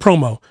doing it for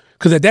promo.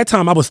 Because at that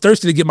time, I was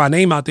thirsty to get my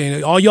name out there.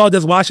 And all y'all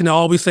that's watching, I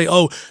always say,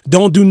 oh,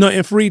 don't do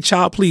nothing free,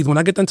 child, please. When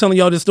I get done telling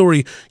y'all this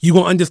story, you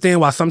going to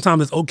understand why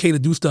sometimes it's okay to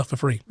do stuff for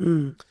free.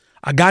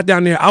 I got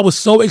down there. I was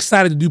so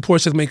excited to do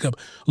Portia's makeup.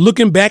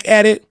 Looking back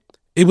at it,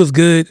 it was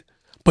good,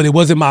 but it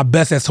wasn't my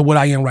best as to what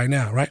I am right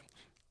now, right?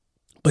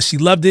 But she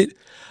loved it.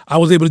 I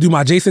was able to do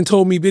my Jason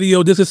Told Me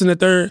video, this, and the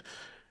third.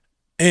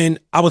 And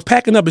I was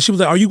packing up, and she was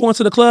like, are you going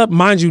to the club?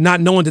 Mind you,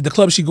 not knowing that the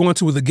club she going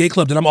to was a gay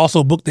club that I'm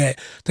also booked at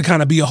to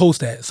kind of be a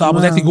host at. So I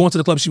was actually going to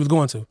the club she was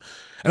going to.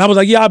 And I was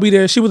like, yeah, I'll be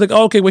there. She was like,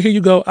 oh, okay, well, here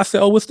you go. I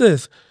said, oh, what's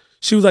this?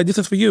 She was like, this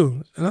is for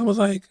you. And I was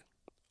like,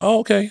 oh,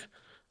 okay.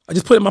 I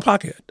just put it in my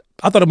pocket.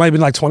 I thought it might have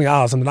been like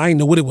 $20 or something. I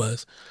didn't know what it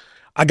was.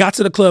 I got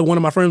to the club. One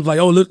of my friends was like,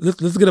 oh,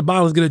 let's get a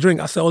bottle. Let's get a drink.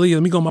 I said, oh, yeah,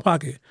 let me go in my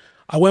pocket.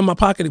 I went in my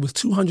pocket. It was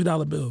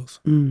 $200 bills.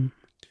 In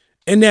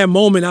that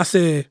moment, I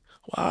said,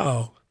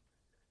 wow.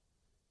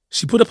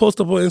 She put a post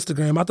up on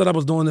Instagram. I thought I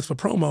was doing this for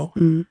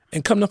promo.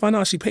 And come to find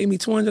out, she paid me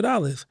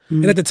 $200.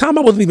 And at the time,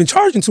 I wasn't even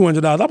charging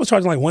 $200. I was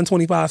charging like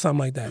 $125, something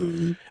like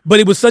that.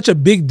 But it was such a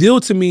big deal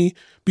to me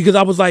because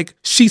I was like,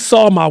 she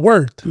saw my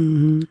worth.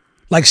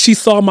 Like, she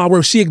saw my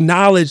worth. She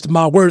acknowledged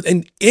my worth.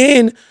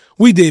 And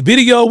we did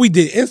video, we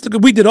did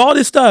Instagram, we did all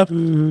this stuff.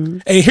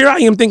 And here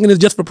I am thinking it's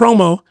just for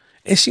promo.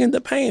 And she ended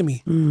up paying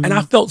me. And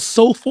I felt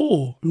so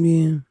full.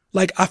 Yeah.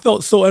 Like, I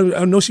felt so,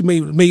 I know she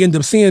may end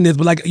up seeing this,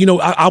 but like, you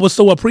know, I was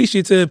so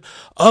appreciative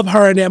of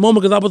her in that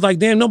moment because I was like,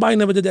 damn, nobody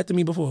never did that to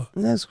me before.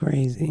 That's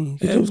crazy.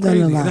 Yeah, it was done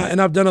crazy. A lot.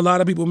 And I've done a lot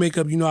of people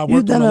makeup. You know, I You've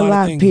worked done on a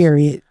lot, of things.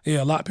 period.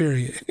 Yeah, a lot,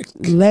 period.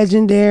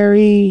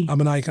 Legendary.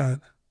 I'm an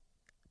icon.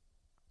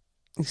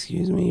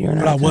 Excuse me, you're an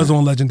But icon. I was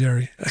on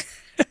Legendary.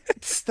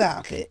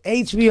 Stop it.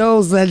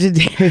 HBO's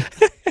Legendary.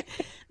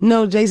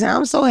 No, Jason,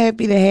 I'm so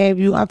happy to have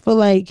you. I feel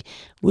like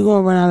we're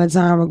gonna run out of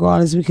time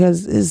regardless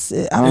because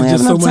I don't have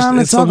enough time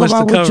to talk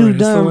about what you've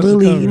done.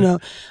 Really, you know,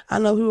 I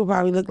know people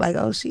probably look like,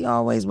 oh, she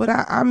always, but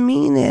I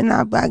mean it, and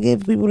I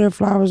give people their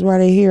flowers while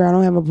they're here. I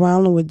don't have a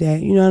problem with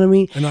that. You know what I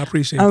mean? And I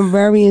appreciate it. I'm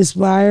very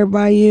inspired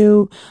by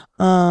you.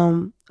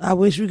 I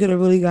wish we could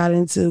have really got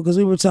into, because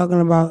we were talking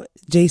about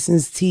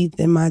Jason's teeth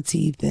and my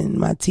teeth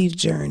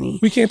journey.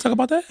 We can't talk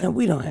about that? And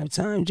we don't have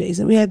time,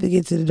 Jason. We have to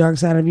get to the dark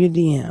side of your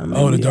DM.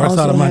 Oh, the dark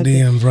side of my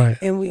DMs, right.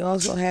 And we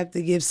also have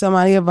to give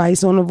somebody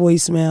advice on the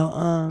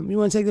voicemail. You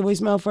want to take the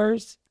voicemail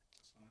first?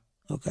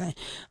 Okay.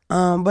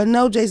 But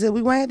no, Jason,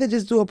 we might have to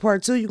just do a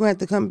part 2. You're going to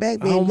have to come back,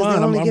 man, because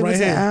they only give us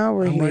an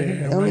hour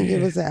here. They only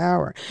give us an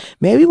hour.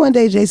 Maybe one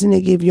day, Jason,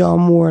 they give y'all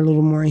a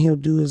little more, and he'll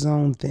do his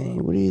own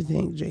thing. What do you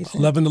think,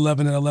 Jason? 11-11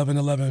 and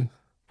 11-11.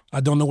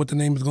 I don't know what the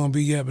name is going to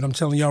be yet, but I'm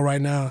telling y'all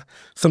right now,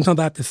 sometimes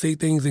I have to say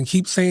things and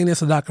keep saying this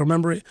so that I can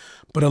remember it.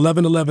 But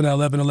 11-11 and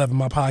 11-11,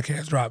 my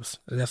podcast drops.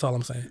 That's all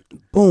I'm saying.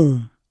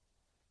 Boom.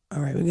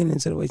 All right, we're getting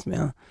into the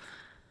voicemail.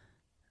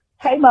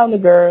 Hey, Mona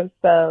girl.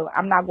 So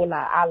I'm not gonna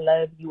lie, I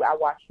love you. I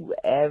watch you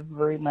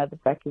every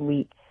motherfucking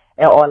week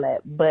and all that,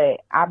 but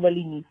I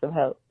really need some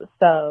help.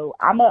 So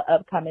I'm an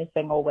upcoming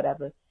singer or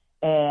whatever.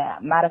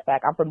 And matter of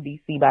fact, I'm from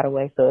DC, by the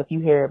way. So if you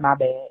hear it, my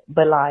bad.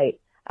 But like,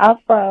 I'm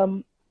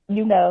from,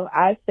 you know,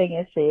 I sing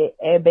and shit.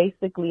 And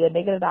basically, a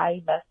nigga that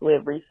I messed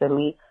with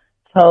recently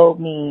told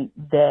me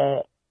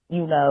that,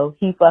 you know,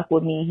 he fuck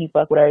with me, he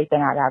fuck with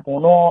everything I got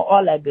going on,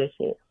 all that good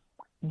shit.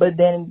 But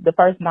then the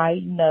first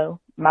night, you know,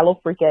 my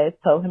little freak ass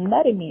told him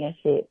nutted me and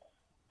shit.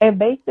 And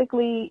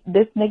basically,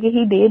 this nigga,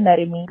 he did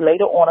nutted me.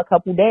 Later on, a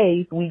couple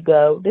days, we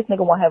go, this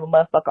nigga want to have a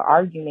motherfucker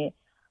argument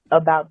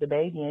about the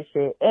baby and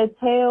shit. And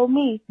tell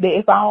me that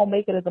if I don't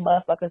make it as a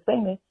motherfucker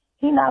singer,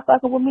 he not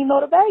fucking with me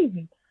nor the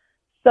baby.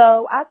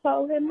 So I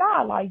told him,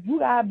 nah, like, you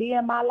gotta be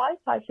in my life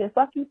type shit.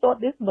 Fuck you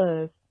thought this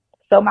was.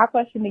 So my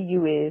question to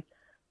you is,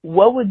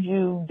 what would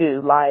you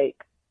do? Like,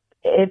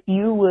 if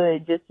you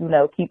would just, you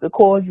know, keep it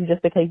cordial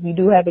just in case you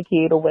do have a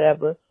kid or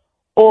whatever,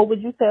 or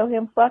would you tell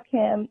him fuck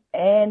him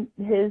and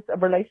his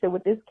relationship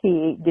with this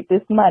kid, get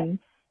this money,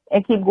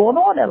 and keep going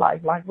on in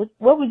life? Like,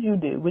 what would you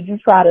do? Would you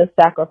try to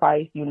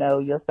sacrifice, you know,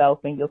 yourself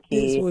and your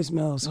kid? This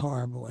voicemail is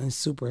horrible and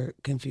super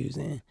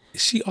confusing.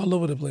 Is she all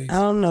over the place? I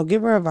don't know.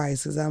 Give her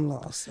advice because I'm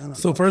lost.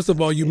 So first of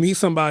all, you meet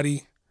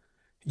somebody,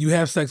 you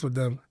have sex with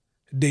them,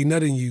 they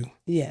nutting you.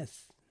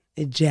 Yes.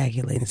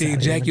 Ejaculating. They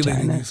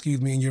ejaculating you,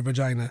 excuse me, in your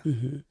vagina.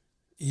 Mm-hmm.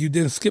 You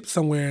then skip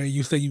somewhere and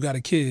you say you got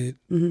a kid.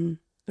 Mm-hmm.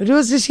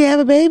 Did she have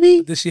a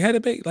baby? Did she have a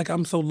baby? Like,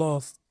 I'm so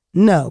lost.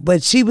 No,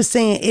 but she was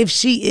saying if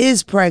she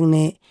is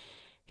pregnant,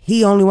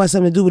 he only wants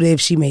something to do with it if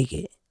she make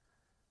it.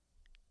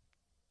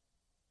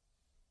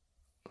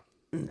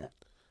 No.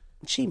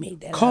 She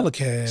made that Call up. a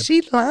cab.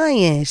 She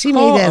lying. She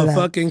Call made that a up.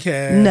 fucking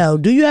cab. No.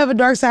 Do you have a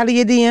dark side of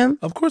your DM?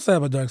 Of course I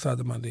have a dark side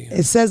of my DM.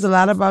 It says a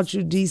lot about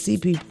you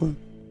DC people.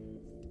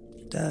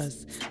 It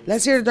does.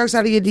 Let's hear the dark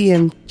side of your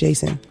DM,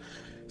 Jason.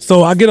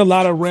 So I get a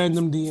lot of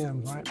random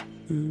DMs, right?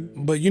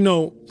 Mm-hmm. But you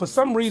know, for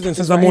some reason,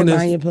 since I'm on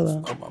this,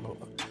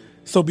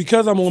 So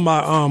because I'm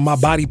on my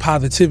body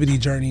positivity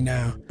journey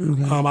now,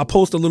 I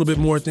post a little bit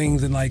more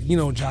things and like,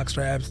 jock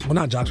straps. Well,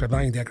 not jock straps.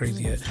 I ain't that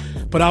crazy yet.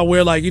 But I'll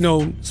wear like,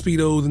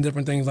 Speedos and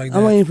different things like that.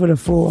 I'm waiting for the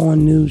full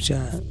on nude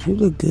shot. You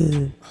look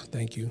good.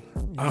 Thank you.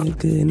 You look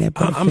good in that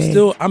butt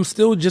I'm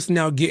still just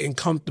now getting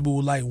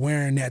comfortable like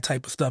wearing that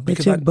type of stuff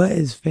because your butt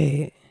is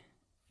fat.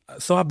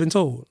 So I've been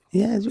told.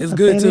 Yeah, it's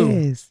good too.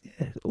 Yes.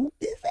 Ooh,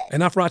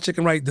 and I fried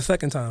chicken right the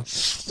second time.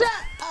 Shut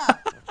up.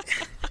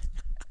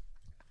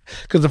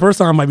 Because the first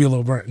time might be a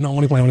little burnt. No,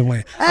 only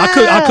playing.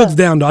 I cooks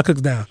down though. I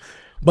cooks down.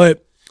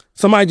 But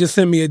somebody just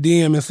sent me a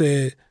DM and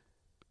said,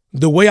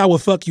 "The way I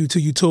would fuck you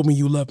till you told me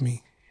you love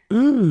me."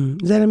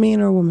 Is that a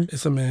man or a woman?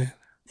 It's a man.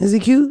 Is he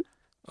cute?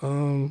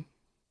 Let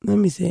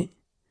me see.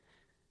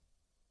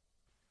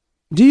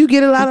 Do you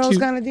get a lot of those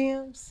kind of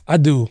DMs? I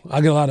do.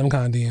 I get a lot of them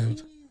kind of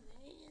DMs.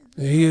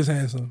 Yeah, he is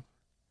handsome.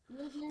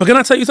 But can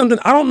I tell you something?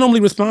 I don't normally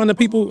respond to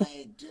people.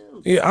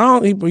 Yeah, I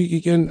don't. He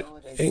can.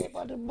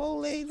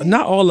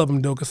 Not all of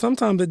them though, because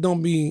sometimes it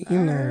don't be. I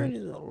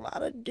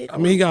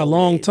mean, he got a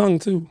long tongue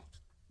too.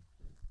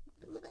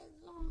 Look at that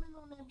zoom in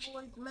on that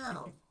boy's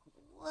mouth.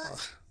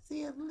 What?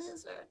 See a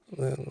lizard?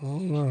 I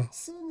don't know.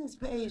 Send this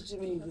page to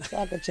me so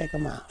I can check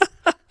him out.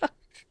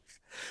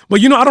 But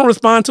I don't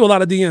respond to a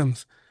lot of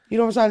DMs. You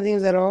don't respond to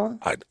DMs at all?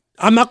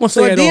 I'm not gonna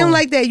say at all. So a DM all.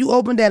 like that, you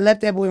opened that,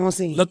 left that boy on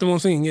scene. Left him on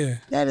scene, yeah.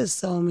 That is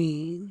so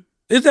mean.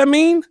 Is that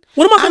mean?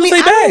 What am I supposed to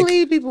say back? I don't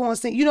leave people on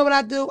scene. You know what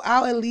I do?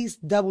 I'll at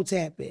least double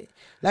tap it.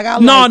 Like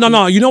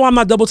No. You know why I'm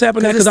not double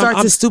tapping that? Because it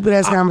starts a stupid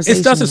ass conversation.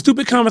 It starts a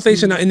stupid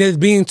conversation and it's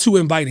being too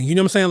inviting. You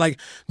know what I'm saying? Like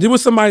there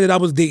was somebody that I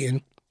was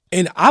dating,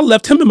 and I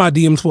left him in my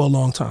DMs for a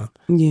long time.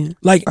 Yeah.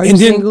 Like, are you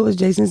single? Is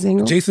Jason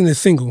single? Jason is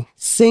single.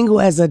 Single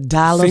as a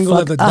dollar. Single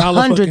as a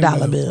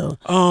 $100 bill.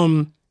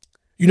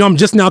 I'm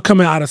just now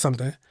coming out of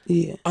something.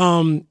 Yeah.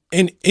 And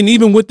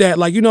even with that,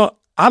 like,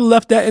 I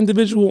left that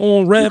individual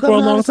on red for a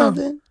long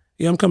time.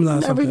 Yeah, I'm coming out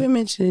of something. Never even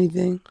mentioned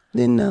anything.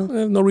 Didn't know.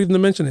 There's no reason to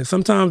mention it.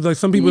 Sometimes, like,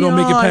 some people don't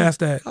make it past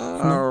that.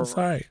 No, it's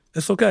all right.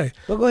 It's okay.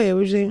 Well, go ahead.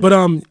 What you saying? But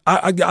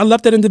I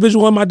left that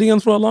individual in my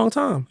DMs for a long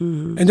time.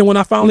 And then when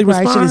I finally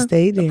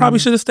responded, I probably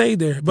should have stayed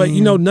there. But,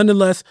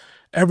 nonetheless,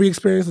 every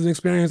experience is an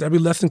experience. Every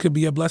lesson could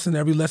be a blessing.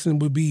 Every lesson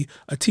would be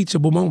a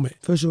teachable moment.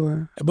 For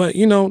sure. But, I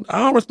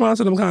don't respond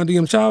to them kind of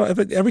DMs. Child,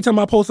 every time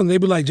I post them, they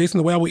be like, Jason,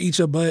 the way I would eat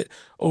your butt.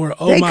 Or,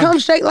 they come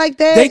straight like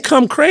that? They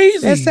come crazy.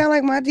 That sound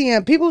like my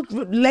DM. People,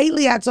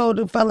 lately I told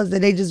the fellas that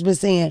they just been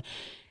saying,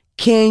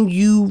 can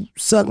you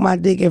suck my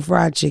dick and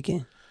fried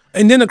chicken?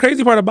 And then the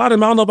crazy part about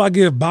him, I don't know if I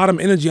give bottom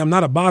energy. I'm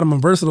not a bottom.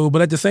 I'm versatile.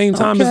 But at the same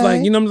time, it's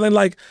like, you know what I'm saying?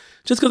 Like,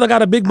 just because I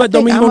got a big butt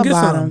don't mean you're going to get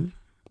something.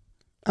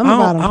 I'm a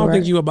bottom. I don't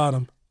think you a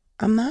bottom.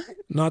 I'm not?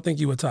 No, I think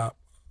you a top.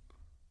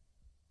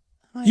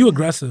 You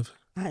aggressive.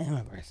 I am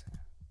aggressive.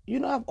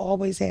 I've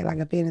always had like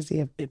a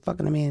fantasy of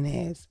fucking a man in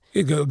the ass.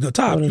 Yeah, the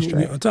top.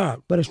 A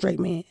top. But a straight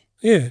man.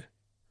 Yeah.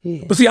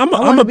 Yeah. But see, I'm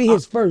gonna be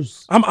his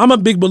first. I'm a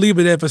big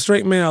believer that if a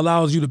straight man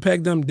allows you to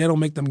peg them, they don't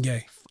make them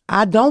gay.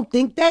 I don't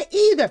think that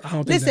either.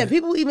 Listen,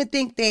 people even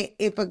think that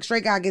if a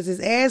straight guy gets his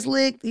ass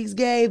licked, he's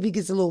gay. If he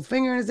gets a little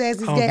finger in his ass,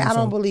 he's gay. I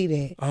don't believe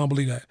that. I don't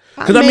believe that.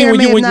 Because when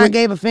you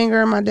gave a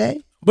finger in my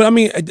day. But I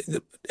mean,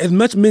 as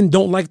much men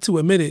don't like to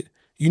admit it,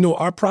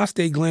 our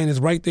prostate gland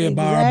is right there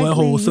by our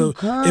butthole. So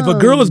if a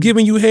girl is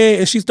giving you head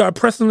and she start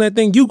pressing that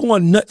thing, you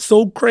going nuts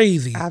so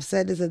crazy. I've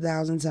said this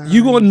 1,000 times.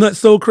 You going nuts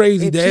so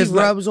crazy. If she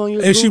rubs on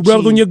your Gucci. If she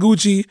rubs on your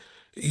Gucci,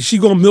 she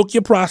gonna milk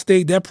your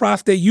prostate. That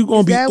prostate, you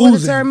gonna be oozing. Is that what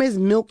the term is?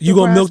 Milk the prostate. You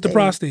gonna milk the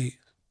prostate.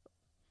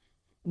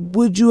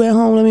 Would you at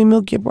home let me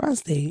milk your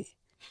prostate?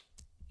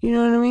 You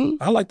know what I mean?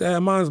 I like to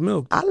have mine's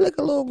milk. I lick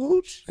a little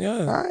gooch.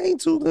 Yeah. I ain't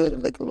too good to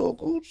lick a little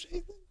gooch.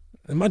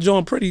 And my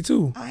joint pretty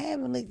too. I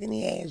haven't licked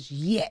any ass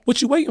yet.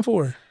 What you waiting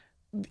for?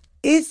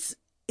 It's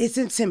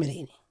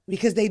intimidating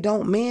because they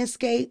don't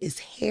manscape. It's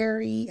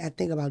hairy. I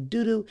think about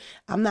doo-doo.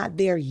 I'm not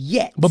there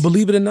yet. But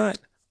believe it or not,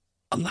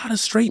 a lot of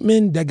straight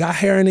men that got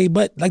hair in their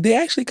butt, like they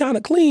actually kind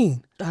of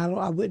clean.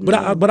 I wouldn't.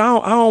 But I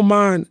don't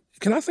mind.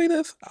 Can I say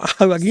this?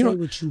 Like, say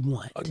what you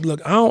want. Look,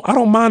 I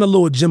don't mind a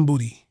little gym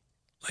booty.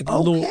 Like a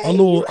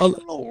little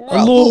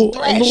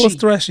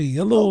stretchy.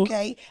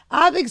 Okay.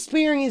 I've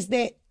experienced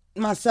that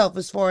myself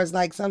as far as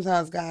like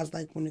sometimes guys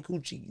like when the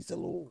coochie's a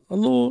little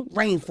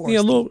rainforest. Yeah,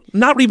 a little,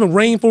 not even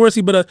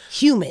rainforesty, but a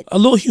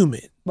little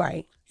humid.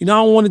 Right. I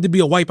don't want it to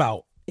be a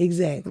wipeout.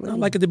 Exactly. I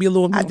like it to be a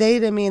little. I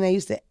dated a man that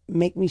used to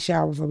make me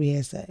shower before we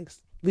had sex.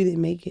 We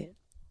didn't make it.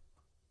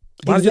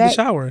 Why did you have to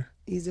shower?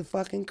 He's a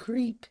fucking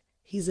creep.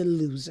 He's a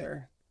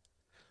loser.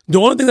 The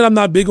only thing that I'm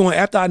not big on,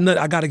 after I nut,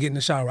 I gotta get in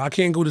the shower. I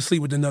can't go to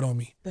sleep with the nut on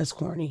me. That's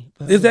corny.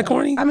 Is that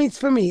corny? I mean, it's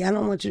for me. I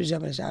don't want you to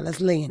jump in the shower. Let's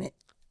lay in it.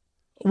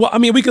 Well, I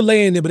mean, we could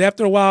lay in it, but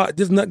after a while,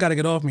 this nut gotta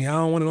get off me. I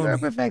don't want it on me. You're a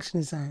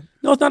perfectionist, son.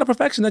 No, it's not a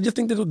perfection. I just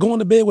think that going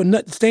to bed with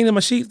nut stain in my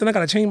sheets, then I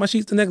got to change my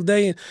sheets the next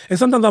day. And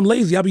sometimes I'm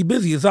lazy. I'll be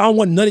busy. So I don't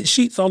want nutted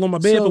sheets all on my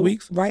bed for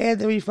weeks. Right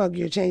after we fuck,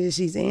 you're changing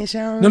sheets and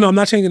showering? No, I'm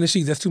not changing the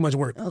sheets. That's too much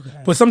work. Okay.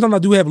 But sometimes I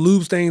do have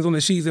lube stains on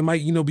the sheets. It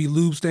might, be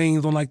lube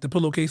stains on like the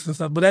pillowcase and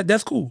stuff. But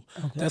that's cool.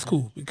 Okay. That's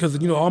cool. Because,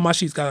 all my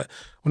sheets got,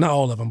 well, not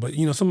all of them, but,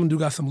 some of them do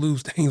got some lube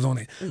stains on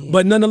it. Yeah.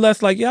 But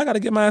nonetheless, I got to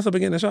get my ass up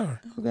and get in the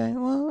shower. Okay.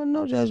 Well,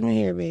 no judgment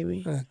here,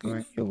 baby. Okay. All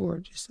right. You're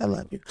gorgeous. I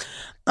love you.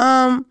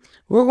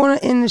 We're going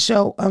to end the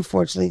show,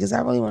 unfortunately, because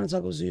I really want to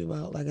talk with you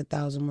about like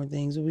 1,000 more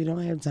things, but we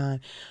don't have time.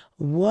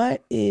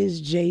 What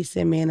is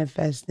Jason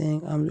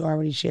manifesting? You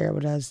already shared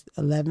with us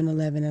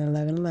 11/11 and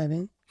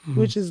 11/11,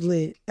 which is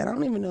lit. And I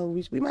don't even know,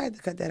 we might have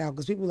to cut that out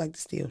because people like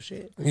to steal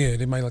shit. Yeah,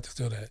 they might like to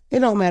steal that. It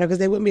don't matter because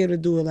they wouldn't be able to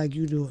do it like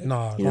you do it.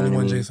 No, only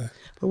one Jason.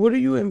 But what are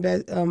you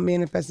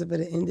manifesting for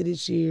the end of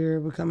this year?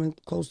 We're coming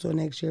close to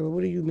next year. But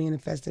what are you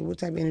manifesting? What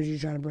type of energy are you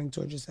trying to bring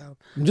towards yourself?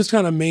 I'm just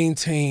trying to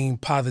maintain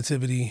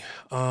positivity,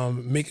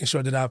 making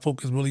sure that I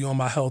focus really on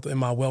my health and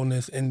my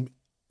wellness and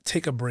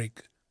take a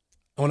break.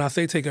 When I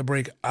say take a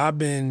break, I've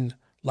been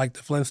like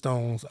the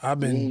Flintstones.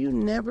 You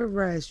never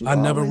rest. I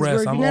never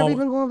rest. You never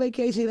even go on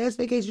vacation. Last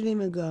vacation you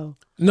didn't even go.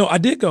 No, I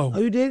did go. Oh,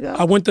 you did go?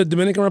 I went to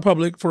Dominican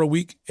Republic for a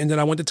week, and then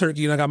I went to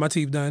Turkey, and I got my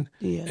teeth done.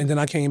 Yeah. And then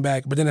I came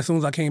back. But then as soon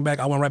as I came back,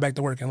 I went right back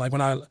to work. And like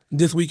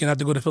this weekend, I have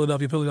to go to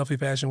Philadelphia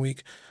Fashion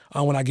Week.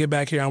 When I get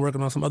back here, I'm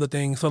working on some other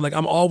things. So like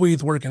I'm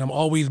always working. I'm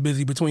always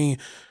busy between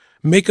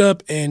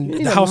makeup and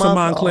the House of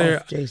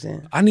Montclair.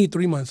 Jason. I need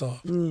 3 months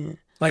off. Yeah.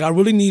 Like, I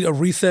really need a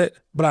reset,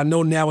 but I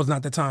know now is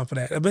not the time for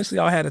that. Eventually,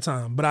 I'll have the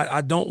time. But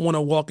I don't want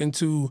to walk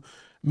into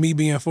me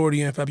being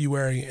 40 in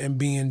February and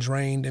being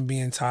drained and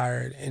being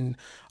tired. And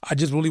I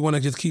just really want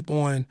to just keep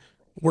on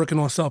working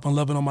on self and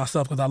loving on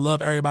myself because I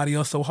love everybody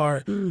else so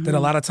hard that a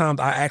lot of times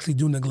I actually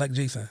do neglect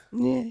Jason.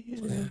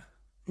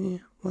 Yeah.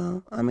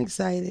 Well, I'm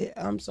excited.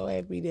 I'm so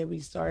happy that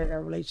we started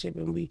our relationship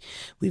and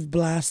we've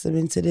blossomed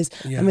into this.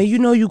 Yeah. I mean,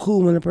 you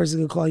cool when a person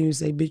can call you and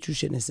say, bitch, you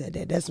shouldn't have said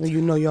that. That's when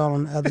y'all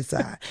on the other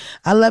side.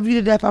 I love you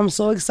to death. I'm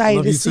so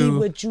excited to see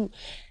what you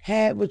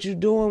have, what you're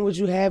doing, what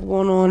you have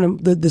going on,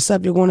 the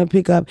stuff you're going to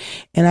pick up.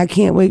 And I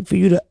can't wait for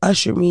you to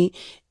usher me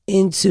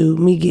into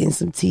me getting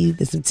some teeth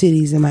and some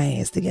titties in my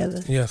ass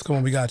together. Yes, come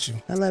on, we got you.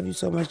 I love you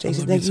so much,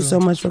 Jason. Thank you so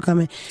much for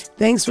coming.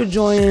 Thanks for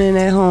joining in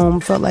at home.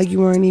 Felt like you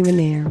weren't even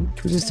there.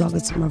 We're just talking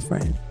to my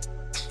friend.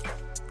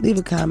 Leave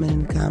a comment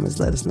in the comments.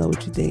 Let us know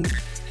what you think.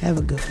 Have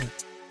a good one.